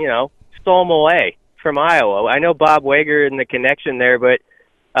Nebraska, stole him away from Iowa. I know Bob Wager and the connection there, but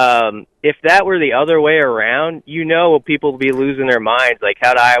if that were the other way around, people would be losing their minds, like,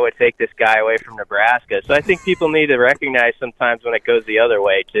 how did Iowa take this guy away from Nebraska? So I think people need to recognize sometimes when it goes the other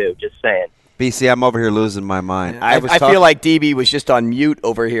way, too, just saying. BC, I'm over here losing my mind. I feel like DB was just on mute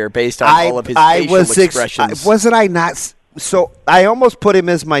over here based on all of his facial expressions. Wasn't I not? So I almost put him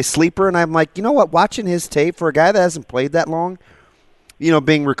as my sleeper, and I'm like, you know what? Watching his tape for a guy that hasn't played that long,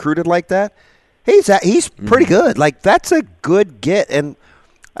 being recruited like that, he's pretty good. Like, that's a good get. And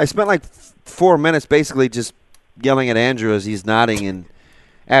I spent like 4 minutes basically just yelling at Andrew as he's nodding in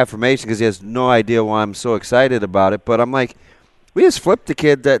affirmation because he has no idea why I'm so excited about it. But I'm like, we just flipped the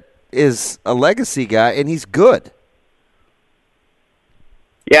kid that is a legacy guy, and he's good.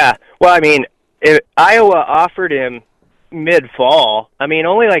 Yeah. Well, Iowa offered him mid-fall.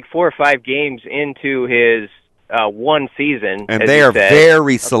 Only like 4 or 5 games into his one season. And they are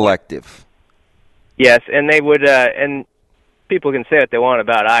very selective. Yes, and they would and people can say what they want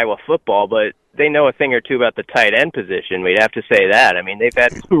about Iowa football, but they know a thing or two about the tight end position. We'd have to say that. They've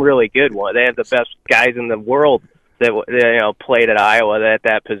had some really good ones. They have the best guys in the world that played at Iowa at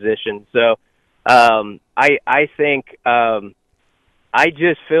that position. So I think I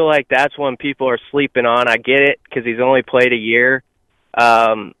just feel like that's when people are sleeping on. I get it because he's only played a year.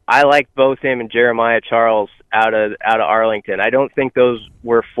 I like both him and Jeremiah Charles out of Arlington. I don't think those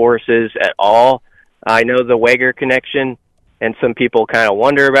were forces at all. I know the Wager connection, and some people kind of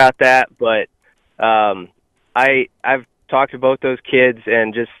wonder about that, but I've talked to both those kids,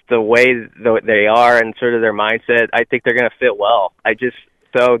 and just the way they are and sort of their mindset, I think they're going to fit well.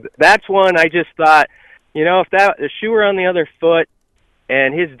 So that's one I just thought, if the shoe were on the other foot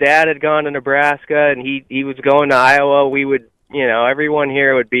and his dad had gone to Nebraska and he was going to Iowa, we would, everyone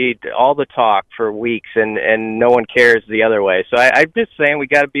here would be all the talk for weeks, and no one cares the other way. So I'm just saying we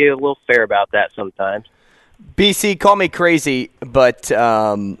got to be a little fair about that sometimes. BC, call me crazy, but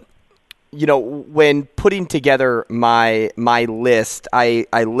when putting together my list, I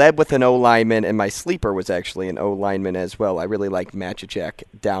led with an O-lineman, and my sleeper was actually an O-lineman as well. I really like Machacek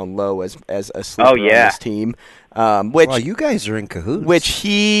down low as a sleeper on this team. Which you guys are in cahoots. Which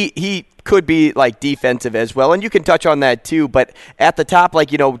he could be like defensive as well, and you can touch on that too. But at the top,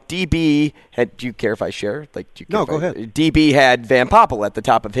 DB had. Do you care if I share? No, go ahead. DB had Van Poppel at the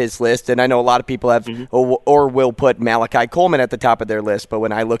top of his list, and I know a lot of people have or will put Malachi Coleman at the top of their list. But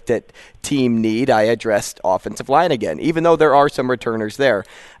when I looked at team need, I addressed offensive line again, even though there are some returners there.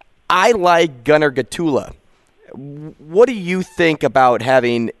 I like Gunnar Gatula. What do you think about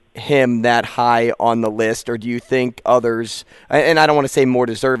having him that high on the list, or do you think others, and I don't want to say more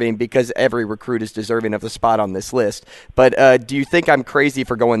deserving because every recruit is deserving of the spot on this list, but do you think I'm crazy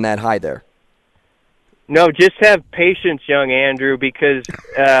for going that high there? No, just have patience, young Andrew, because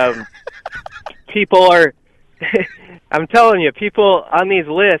people are I'm telling you, people on these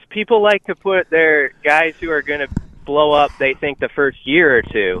lists, people like to put their guys who are going to blow up, they think, the first year or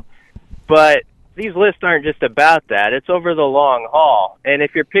two, but these lists aren't just about that. It's over the long haul. And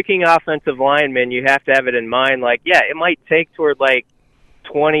if you're picking offensive linemen, you have to have it in mind, it might take toward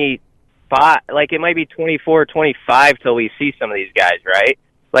 25, it might be 24, 25 till we see some of these guys, right?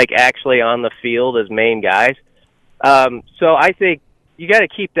 Actually on the field as main guys. So I think you got to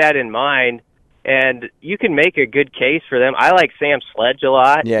keep that in mind, and you can make a good case for them. I like Sam Sledge a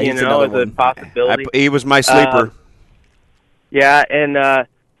lot, as a possibility. He was my sleeper. And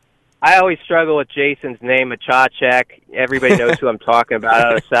I always struggle with Jason's name, Machacek. Everybody knows who I'm talking about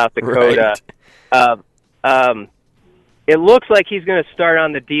out of South Dakota. Right. It looks like he's going to start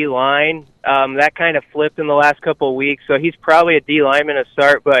on the D-line. That kind of flipped in the last couple of weeks, so he's probably a D-lineman to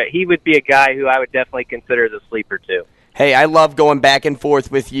start, but he would be a guy who I would definitely consider as a sleeper too. Hey, I love going back and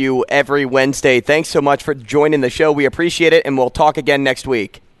forth with you every Wednesday. Thanks so much for joining the show. We appreciate it, and we'll talk again next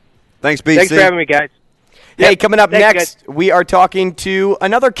week. Thanks, BC. Thanks for having me, guys. Hey, coming up next, we are talking to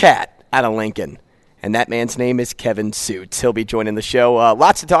another cat out of Lincoln, and that man's name is Kevin Suits. He'll be joining the show.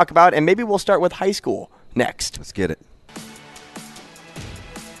 Lots to talk about, and maybe we'll start with high school next. Let's get it.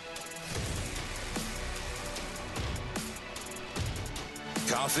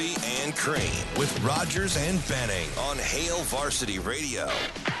 Coffee and Cream with Rogers and Benning on Hail Varsity Radio.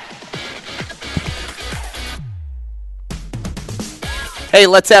 Hey,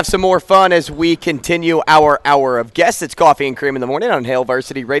 let's have some more fun as we continue our hour of guests. It's Coffee and Cream in the Morning on Hail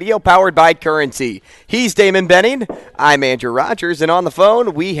Varsity Radio, powered by Currency. He's Damon Benning. I'm Andrew Rogers. And on the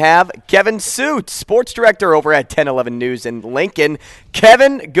phone, we have Kevin Suits, sports director over at 1011 News in Lincoln.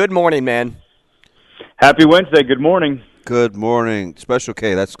 Kevin, good morning, man. Happy Wednesday. Good morning. Good morning. Special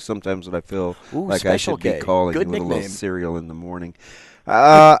K. That's sometimes what I feel like I should K. be calling Good with nickname. a little cereal in the morning.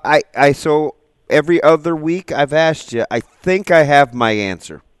 So every other week I've asked you, I think I have my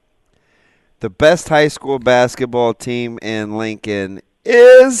answer. The best high school basketball team in Lincoln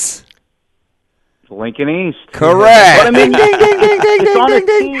is Lincoln East. Correct. But I mean, it's on a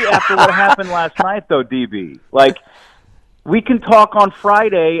tee after what happened last night, though, DB. We can talk on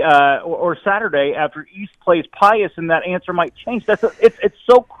Friday or Saturday after East plays Pius, and that answer might change. It's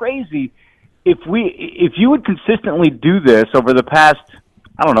so crazy. If you would consistently do this over the past,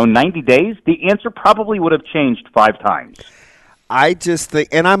 90 days, the answer probably would have changed 5 times. I just think,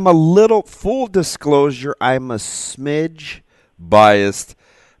 and I'm a little, full disclosure, I'm a smidge biased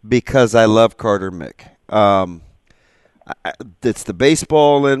because I love Carter Mick. It's the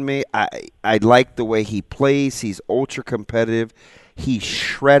baseball in me. I like the way he plays. He's ultra competitive. He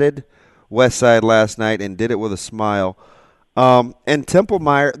shredded Westside last night and did it with a smile. And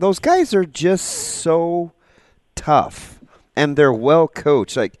Templemeyer, those guys are just so tough, and they're well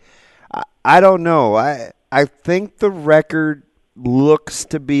coached. I don't know. I think the record looks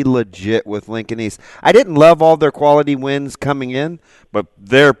to be legit with Lincoln East. I didn't love all their quality wins coming in, but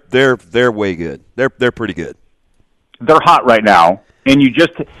they're way good. They're pretty good. They're hot right now, and you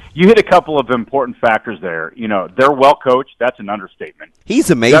hit a couple of important factors there. They're well coached. That's an understatement.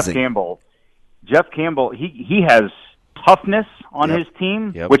 He's amazing. Jeff Campbell, he has toughness on his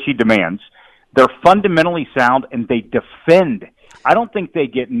team, which he demands. They're fundamentally sound, and they defend. I don't think they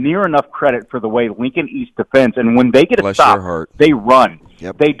get near enough credit for the way Lincoln East defends, and when they get a stop, they run.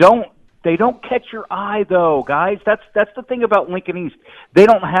 Yep. They don't catch your eye, though, guys. That's the thing about Lincoln East. They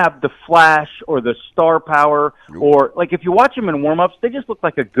don't have the flash or the star power, or if you watch them in warm-ups, they just look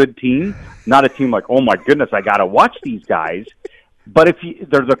like a good team, not a team like, oh my goodness, I got to watch these guys. But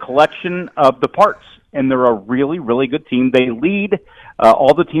they're the collection of the parts, and they're a really, really good team. They lead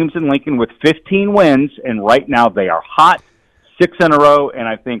all the teams in Lincoln with 15 wins, and right now they are hot, 6 in a row, and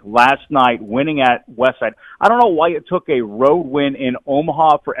I think last night winning at Westside, I don't know why it took a road win in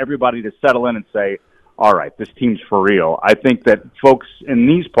Omaha for everybody to settle in and say, all right, this team's for real. I think that folks in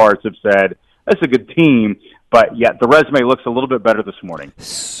these parts have said, that's a good team, but yet the resume looks a little bit better this morning.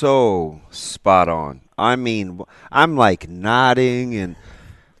 So spot on. I mean, I'm like nodding and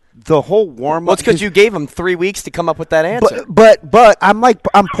the whole warm-up. Well, it's because you gave him 3 weeks to come up with that answer. But I'm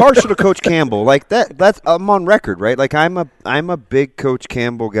partial to Coach Campbell. Like that's I'm on record, right? Like I'm a big Coach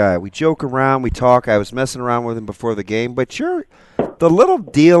Campbell guy. We joke around, we talk. I was messing around with him before the game, but the little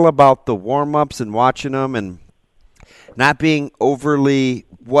deal about the warm-ups and watching them and not being overly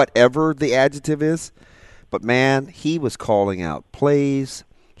whatever the adjective is, but man, he was calling out plays.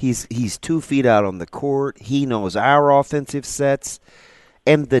 He's 2 feet out on the court. He knows our offensive sets.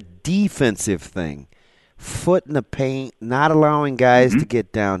 And the defensive thing, foot in the paint, not allowing guys to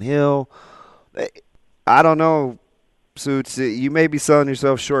get downhill. I don't know, Suits. You may be selling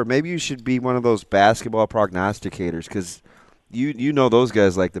yourself short. Maybe you should be one of those basketball prognosticators because you know those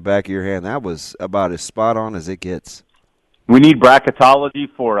guys like the back of your hand. That was about as spot on as it gets. We need bracketology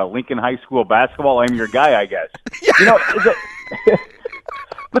for Lincoln High School basketball. I'm your guy, I guess.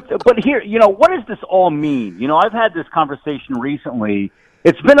 But here, what does this all mean? I've had this conversation recently.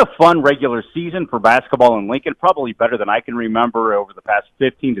 It's been a fun regular season for basketball in Lincoln, probably better than I can remember over the past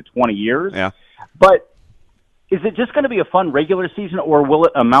 15 to 20 years. Yeah. But is it just going to be a fun regular season, or will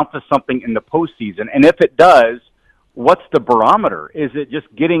it amount to something in the postseason? And if it does, what's the barometer? Is it just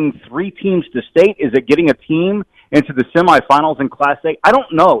getting 3 teams to state? Is it getting a team into the semifinals in Class A? I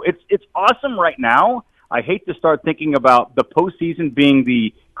don't know. It's awesome right now. I hate to start thinking about the postseason being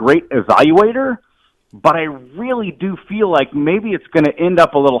the great evaluator, but I really do feel like maybe it's going to end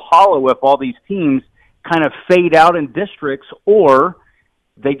up a little hollow if all these teams kind of fade out in districts, or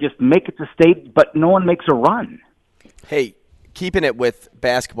they just make it to state, but no one makes a run. Hey, keeping it with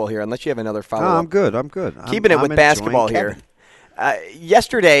basketball here, unless you have another follow-up. No, I'm good. Keeping it with basketball here.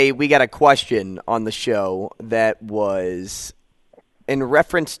 Yesterday, we got a question on the show that was in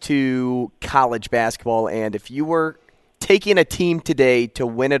reference to college basketball, and if you were taking a team today to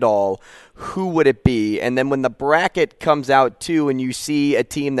win it all, who would it be? And then when the bracket comes out, too, and you see a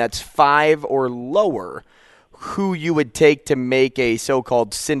team that's 5 or lower, who you would take to make a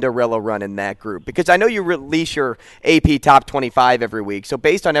so-called Cinderella run in that group. Because I know you release your AP Top 25 every week, so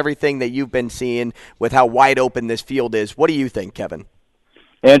based on everything that you've been seeing with how wide open this field is, what do you think, Kevin?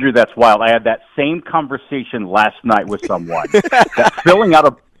 Andrew, that's wild. I had that same conversation last night with someone. Filling out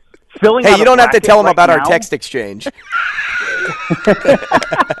a Hey, you don't have to tell them about now, our text exchange.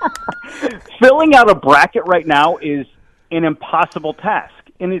 Filling out a bracket right now is an impossible task,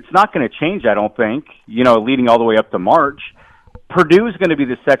 and it's not going to change, I don't think, leading all the way up to March. Purdue's going to be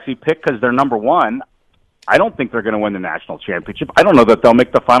the sexy pick because they're number 1. I don't think they're going to win the national championship. I don't know that they'll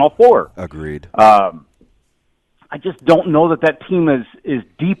make the Final Four. Agreed. I just don't know that team is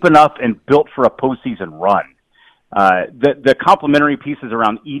deep enough and built for a postseason run. The complementary pieces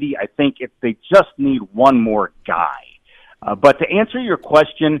around Edey, I think they just need one more guy. But to answer your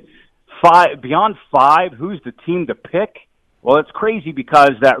question, beyond 5, who's the team to pick? Well, it's crazy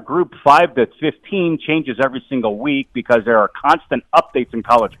because that group 5 to 15 changes every single week because there are constant updates in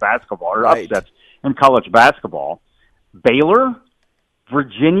college basketball, or upsets in college basketball. Baylor,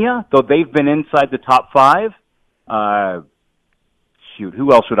 Virginia, though they've been inside the top 5,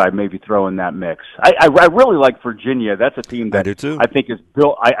 who else would I maybe throw in that mix? I really like Virginia. That's a team that I do too. I think is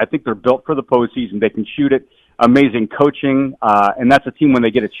built. I think they're built for the postseason. They can shoot it. Amazing coaching, and that's a team when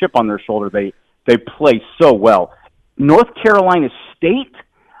they get a chip on their shoulder, they play so well. North Carolina State,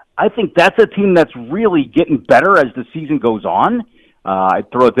 I think that's a team that's really getting better as the season goes on.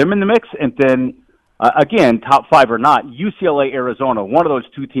 I'd throw them in the mix, and then again, top 5 or not, UCLA, Arizona, one of those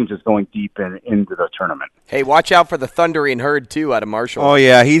 2 teams is going deep into the tournament. Hey, watch out for the Thundering Herd, too, out of Marshall. Oh,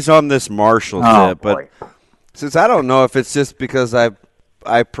 yeah, he's on this Marshall tip. But since I don't know if it's just because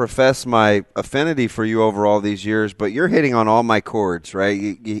I profess my affinity for you over all these years, but you're hitting on all my chords, right?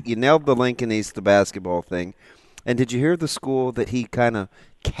 You nailed the Lincoln East, the basketball thing. And did you hear the school that he kind of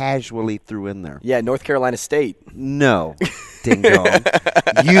casually threw in there? Yeah, North Carolina State. No, ding dong.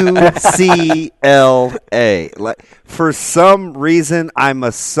 UCLA. For some reason, I'm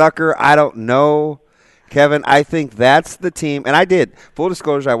a sucker. I don't know, Kevin. I think that's the team. And I did. Full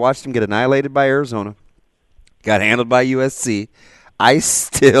disclosure, I watched him get annihilated by Arizona. Got handled by USC. I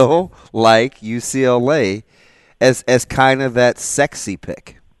still like UCLA as kind of that sexy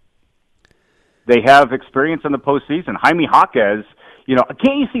pick. They have experience in the postseason. Jaime Jaquez,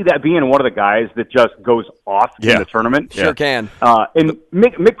 can't you see that being one of the guys that just goes off in the tournament? Sure can. And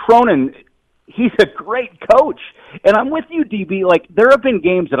Mick Cronin, he's a great coach. And I'm with you, DB. Like, there have been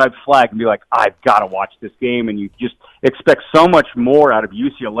games that I've flagged and be like, I've got to watch this game, and you just expect so much more out of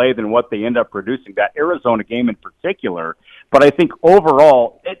UCLA than what they end up producing, that Arizona game in particular. But I think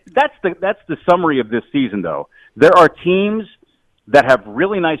overall, that's the summary of this season, though. There are teams that have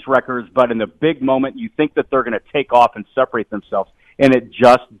really nice records, but in the big moment, you think that they're going to take off and separate themselves, and it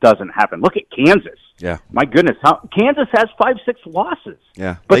just doesn't happen. Look at Kansas. Yeah. My goodness, Kansas has 5-6 losses.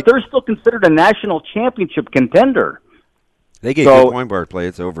 Yeah. But they're still considered a national championship contender. They get good point guard play.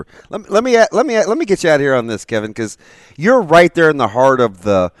 It's over. Let me get you out here on this, Kevin, because you're right there in the heart of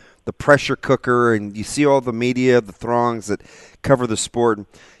the pressure cooker, and you see all the media, the throngs that cover the sport. And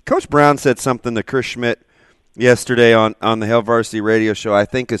Coach Brown said something to Chris Schmidt yesterday on the Hail Varsity Radio Show I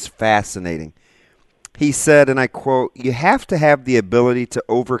think is fascinating. He said, and I quote, "You have to have the ability to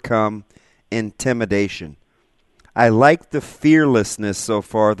overcome intimidation. I like the fearlessness so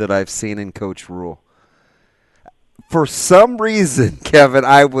far that I've seen in Coach Rule." For some reason, Kevin,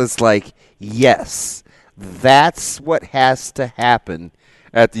 I was like, yes, that's what has to happen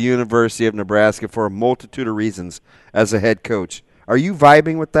at the University of Nebraska for a multitude of reasons as a head coach. Are you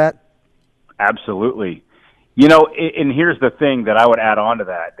vibing with that? Absolutely. You know, and here's the thing that I would add on to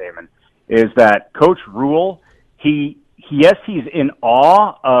that, Damon, is that Coach Rule, he's in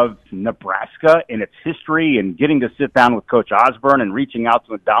awe of Nebraska and its history and getting to sit down with Coach Osborne and reaching out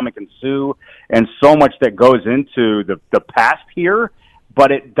to Ndamukong Suh and so much that goes into the past here,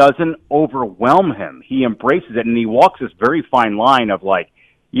 but it doesn't overwhelm him. He embraces it, and he walks this very fine line of like,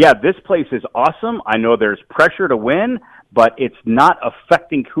 yeah, this place is awesome. I know there's pressure to win, but it's not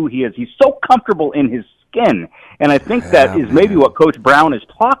affecting who he is. He's so comfortable in his skin, and I think that is maybe what Coach Brown is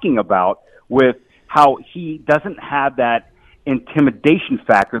talking about with how he doesn't have that intimidation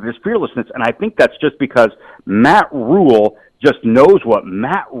factor, this fearlessness, and I think that's just because Matt Rule just knows what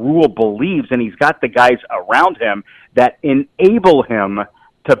Matt Rule believes, and he's got the guys around him that enable him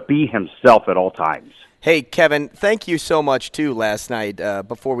to be himself at all times. Hey, Kevin, thank you so much, too, last night,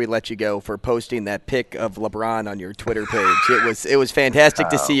 before we let you go, for posting that pic of LeBron on your Twitter page. It was fantastic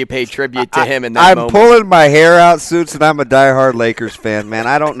to see you pay tribute to him in that moment. I'm pulling my hair out, Suits, and I'm a diehard Lakers fan, man.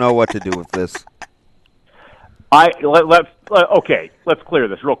 I don't know what to do with this. Okay, let's clear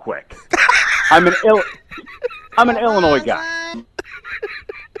this real quick. I'm an Illinois guy.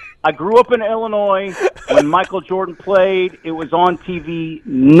 I grew up in Illinois. When Michael Jordan played, it was on TV,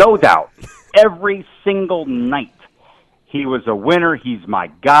 no doubt. Every single night. He was a winner. He's my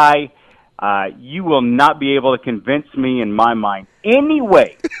guy. You will not be able to convince me in my mind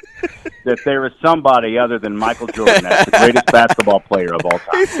anyway that there is somebody other than Michael Jordan that's the greatest basketball player of all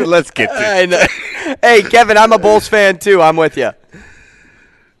time. Let's get to it. Hey, Kevin, I'm a Bulls fan, too. I'm with you.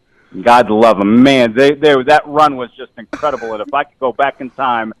 God love them. Man, that run was just incredible. And if I could go back in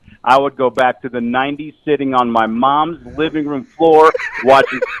time, I would go back to the 90s sitting on my mom's living room floor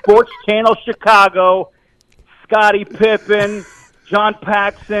watching Sports Channel Chicago, Scottie Pippen, John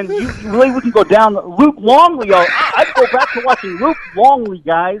Paxson. We can go down. Luke Longley. I'd go back to watching Luke Longley,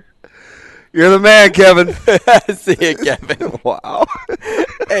 guys. You're the man, Kevin. See you, Kevin. Wow.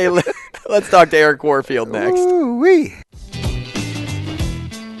 Hey, let's talk to Eric Warfield next. Ooh-wee.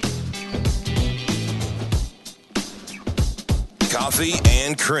 Coffee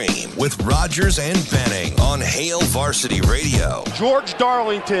and Cream with Rogers and Benning on Hail Varsity Radio. George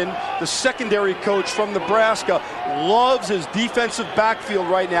Darlington, the secondary coach from Nebraska, loves his defensive backfield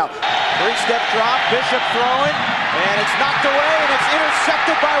right now. 3-step drop, Bishop throwing, and it's knocked away, and it's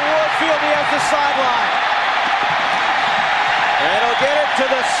intercepted by Warfield. He has the sideline. And he'll get it to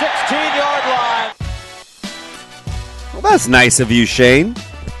the 16-yard line. Well, that's nice of you, Shane.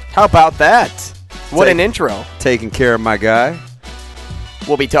 How about that? What an intro. Taking care of my guy.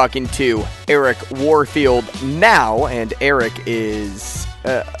 We'll be talking to Eric Warfield now, and Eric is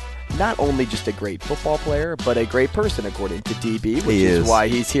not only just a great football player, but a great person, according to DB, which is why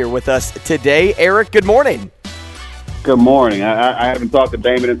he's here with us today. Eric, good morning. Good morning. I haven't talked to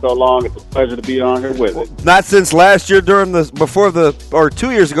Damon in so long. It's a pleasure to be on here with it. Not since last year 2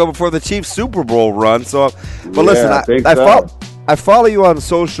 years ago before the Chiefs Super Bowl run. So, but listen, I follow you on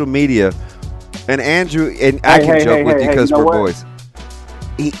social media, and Andrew, and I can joke with you because we're boys.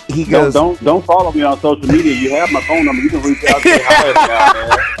 He goes, don't follow me on social media. You have my phone number. You can reach out to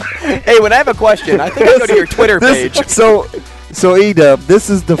me. Hey, when I have a question, I think I'll go to your Twitter page. So E-Dub,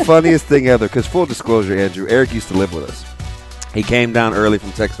 this is the funniest thing ever, because full disclosure, Andrew, Eric used to live with us. He came down early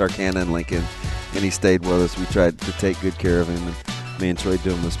from Texarkana and Lincoln, and he stayed with us. We tried to take good care of him, and me and Troy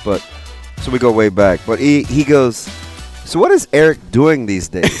doing this. But so we go way back. But he goes, so what is Eric doing these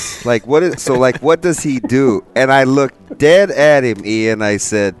days? What does he do? And I looked dead at him, E, and I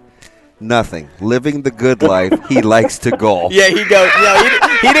said, Nothing. Living the good life. He likes to golf. Yeah, he goes.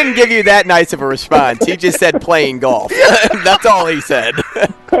 He didn't give you that nice of a response. He just said playing golf. That's all he said.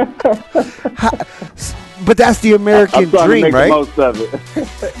 But that's the American dream, to make right? The most of it.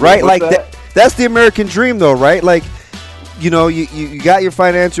 Right? What's Like that? that's the American dream, though, right? Like, you got your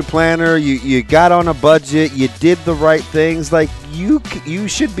financial planner, you got on a budget, you did the right things. Like you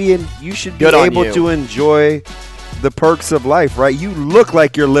should be Good on able you. to enjoy the perks of life, right? You look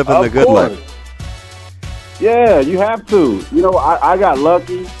like you're living the good life. Yeah, you have to. I got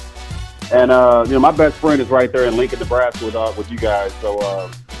lucky, and my best friend is right there in Lincoln, Nebraska, with you guys. So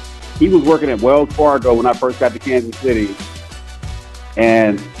he was working at Wells Fargo when I first got to Kansas City,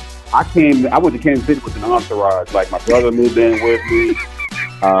 and I went to Kansas City with an entourage. Like my brother moved in with me,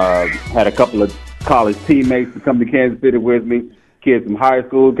 had a couple of college teammates to come to Kansas City with me. Kids from high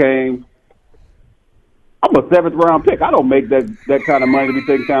school came. I'm a 7th round pick. I don't make that kind of money to be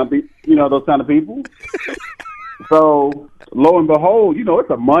taking down, those kind of people. So lo and behold, it's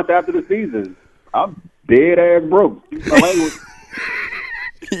a month after the season. I'm dead ass broke.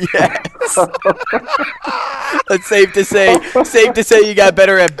 Yes. It's safe to say you got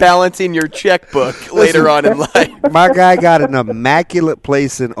better at balancing your checkbook later on in life. My guy got an immaculate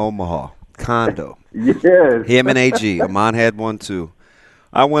place in Omaha, condo. Yes. Him and AG. Amon had one too.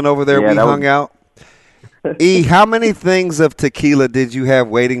 I went over there. We hung out. How many things of tequila did you have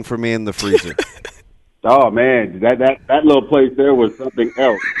waiting for me in the freezer? Oh man, that little place there was something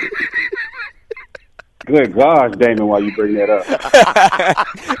else. Good gosh, Damon, why you bring that up?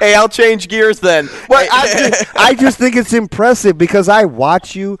 Hey, I'll change gears then. Well, I just think it's impressive because I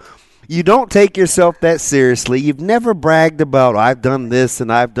watch you. You don't take yourself that seriously. You've never bragged about, I've done this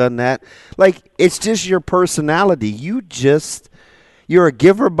and I've done that. Like, it's just your personality. You're a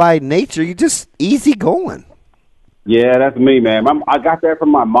giver by nature. You're just easy going. Yeah, that's me, man. I got that from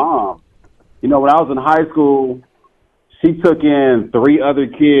my mom. When I was in high school, she took in 3 other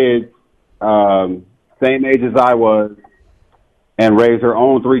kids, same age as I was, and raised her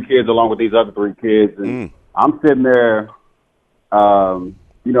own 3 kids along with these other 3 kids. And I'm sitting there,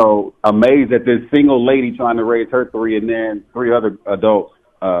 amazed at this single lady trying to raise her 3 and then 3 other adults,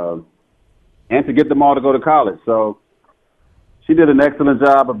 and to get them all to go to college. So she did an excellent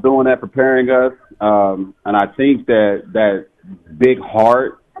job of doing that, preparing us. And I think that big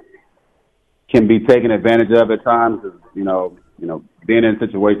heart can be taken advantage of at times. Being in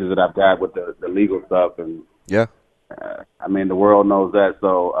situations that I've got with the legal stuff, and yeah, the world knows that.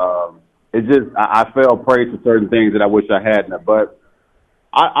 So it's just I fell prey to certain things that I wish I hadn't. But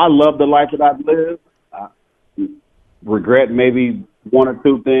I love the life that I've lived. I regret maybe 1 or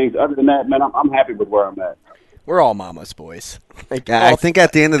 2 things. Other than that, man, I'm happy with where I'm at. We're all mama's boys. I think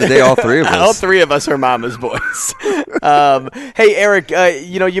at the end of the day, all 3 of us. All 3 of us are mama's boys. Hey, Eric,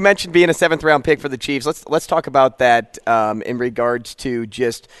 you mentioned being a 7th round pick for the Chiefs. Let's talk about that in regards to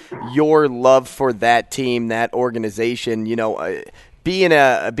just your love for that team, that organization. Being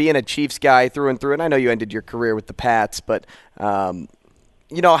a Chiefs guy through and through, and I know you ended your career with the Pats, but how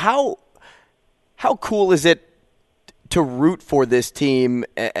cool is it to root for this team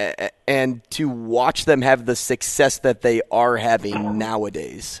and to watch them have the success that they are having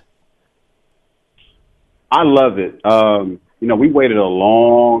nowadays? I love it. We waited a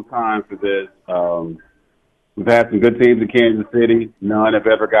long time for this. We've had some good teams in Kansas City. None have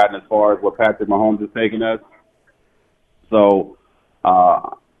ever gotten as far as what Patrick Mahomes has taken us. So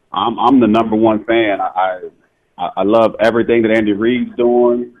I'm the number 1 fan. I love everything that Andy Reid's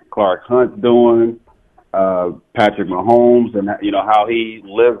doing, Clark Hunt's doing, Patrick Mahomes, and how he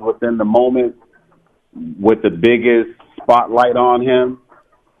lives within the moment with the biggest spotlight on him.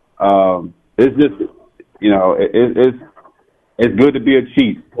 It's just, it's good to be a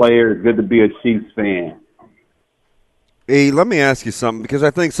Chiefs player. It's good to be a Chiefs fan. Hey, let me ask you something, because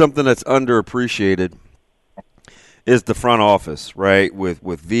I think something that's underappreciated is the front office, right? With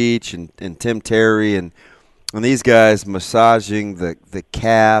Veach and Tim Terry and these guys massaging the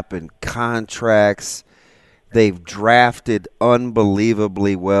cap and contracts. They've drafted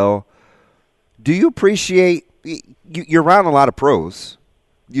unbelievably well. Do you appreciate – you're around a lot of pros.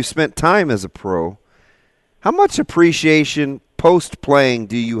 You spent time as a pro. How much appreciation post-playing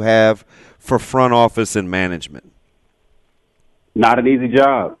do you have for front office and management? Not an easy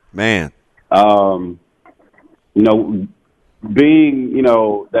job. Man. Being,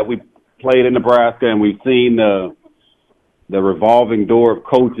 that we played in Nebraska and we've seen the revolving door of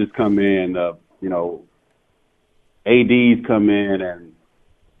coaches come in, ADs come in, and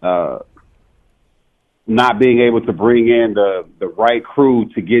not being able to bring in the right crew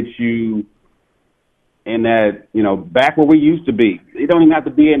to get you in that, back where we used to be. You don't even have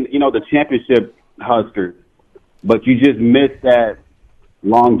to be in, the championship Huskers, but you just miss that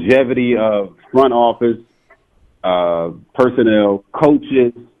longevity of front office, personnel,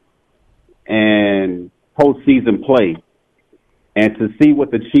 coaches, and postseason play. And to see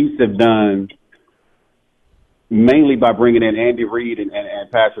what the Chiefs have done, mainly by bringing in Andy Reid and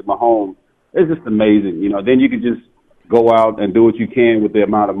Patrick Mahomes, it's just amazing. Then you can just go out and do what you can with the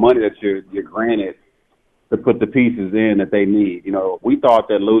amount of money that you're granted to put the pieces in that they need. We thought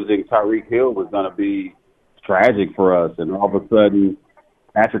that losing Tyreek Hill was going to be tragic for us, and all of a sudden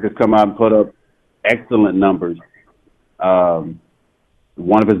Patrick has come out and put up excellent numbers.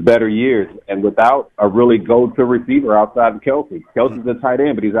 One of his better years, and without a really go-to receiver outside of Kelce. Kelce's a tight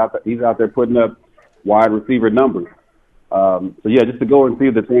end, but he's out there putting up wide receiver numbers. Just to go and see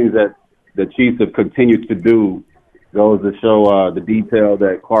the things that the Chiefs have continued to do goes to show the detail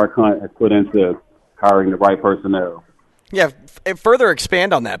that Clark Hunt has put into hiring the right personnel. Yeah, further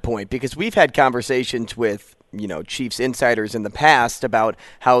expand on that point, because we've had conversations with, Chiefs insiders in the past about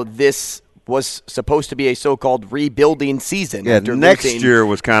how this was supposed to be a so-called rebuilding season. Yeah, next year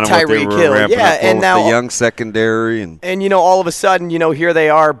was kind of what they were ramping up for, with the young secondary. And all of a sudden, here they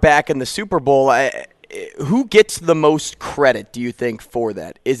are back in the Super Bowl. Who gets the most credit, do you think, for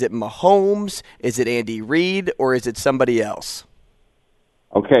that? Is it Mahomes? Is it Andy Reid? Or is it somebody else?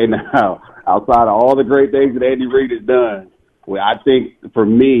 Okay, now, outside of all the great things that Andy Reid has done, I think, for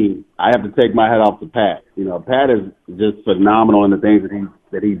me, I have to take my hat off to Pat. Pat is just phenomenal in the things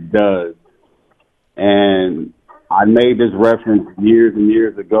that he does. And I made this reference years and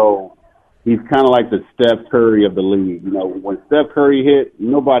years ago. He's kind of like the Steph Curry of the league. When Steph Curry hit,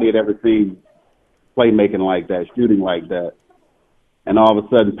 nobody had ever seen playmaking like that, shooting like that. And all of a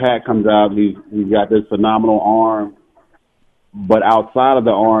sudden, Pat comes out. He's got this phenomenal arm. But outside of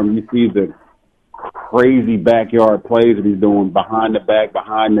the arm, you see the crazy backyard plays that he's doing behind the back,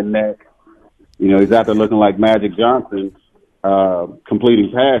 behind the neck. He's out there looking like Magic Johnson,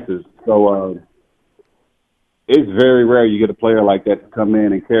 completing passes. So it's very rare you get a player like that to come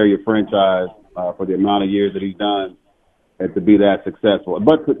in and carry a franchise for the amount of years that he's done and to be that successful.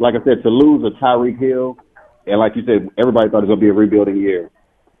 But like I said, to lose a Tyreek Hill, and like you said, everybody thought it was going to be a rebuilding year.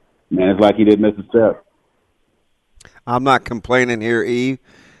 Man, it's like he didn't miss a step. I'm not complaining here, E,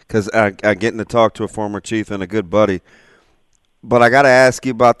 because I'm getting to talk to a former Chief and a good buddy. But I got to ask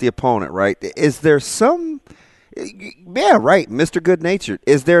you about the opponent, right? Is there some – yeah, right, Mr. Good-Natured.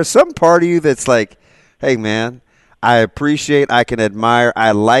 Is there some part of you that's like, hey, man, I appreciate, I can admire,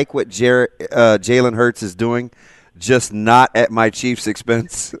 I like what Jalen Hurts is doing, just not at my Chiefs'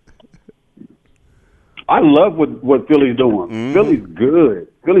 expense? I love what Philly's doing. Mm-hmm. Philly's good.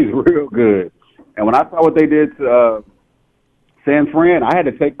 Philly's real good. And when I saw what they did to San Fran, I had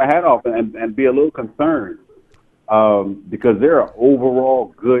to take my hat off and be a little concerned because they're an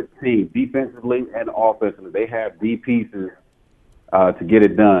overall good team, defensively and offensively. They have the pieces to get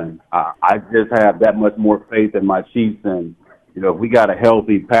it done. I just have that much more faith in my Chiefs. And, if we got a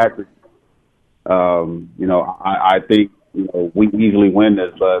healthy Patrick, I think, we easily win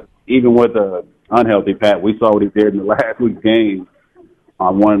this. But even with a unhealthy Pat, we saw what he did in the last week's game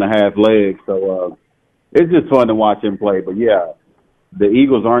on 1.5 legs. So it's just fun to watch him play. But, yeah, the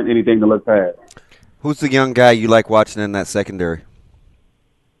Eagles aren't anything to look past. Who's the young guy you like watching in that secondary?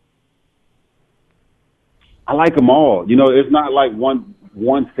 I like them all. It's not like one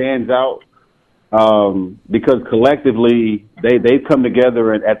stands out because collectively they've come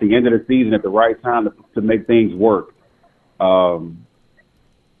together at the end of the season at the right time to make things work.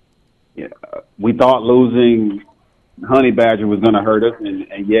 We thought losing Honey Badger was going to hurt us,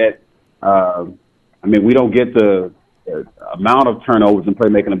 and yet, we don't get the amount of turnovers and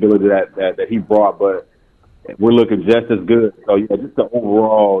playmaking ability that he brought, but we're looking just as good. So, just the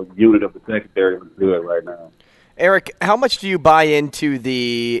overall unit of the secondary is good right now. Eric, how much do you buy into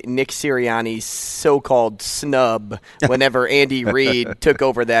the Nick Sirianni's so-called snub whenever Andy Reid took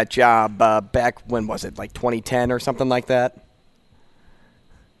over that job back, when was it, like 2010 or something like that?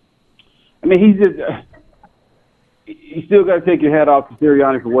 He's just you still got to take your hat off to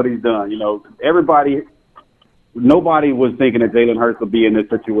Sirianni for what he's done. Nobody was thinking that Jalen Hurts would be in this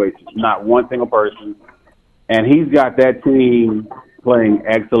situation. Not one single person. And he's got that team playing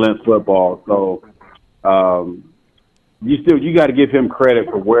excellent football. So you got to give him credit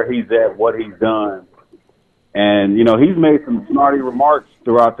for where he's at, what he's done. And, he's made some snarty remarks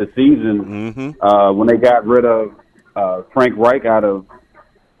throughout the season when they got rid of Frank Reich out of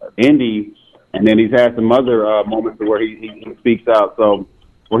Indy, and then he's had some other moments where he speaks out. So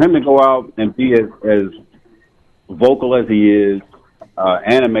for him to go out and be as vocal as he is,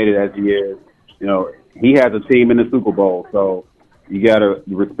 animated as he is, he has a team in the Super Bowl, so you got to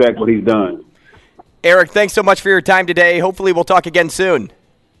respect what he's done. Eric, thanks so much for your time today. Hopefully we'll talk again soon.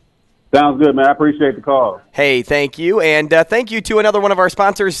 Sounds good, man. I appreciate the call. Hey, thank you. And thank you to another one of our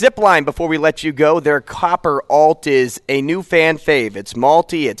sponsors, Zipline. Before we let you go, their Copper Alt is a new fan fave. It's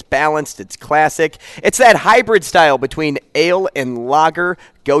malty, it's balanced, it's classic. It's that hybrid style between ale and lager.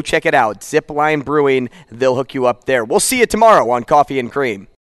 Go check it out. Zipline Brewing, they'll hook you up there. We'll see you tomorrow on Coffee and Cream.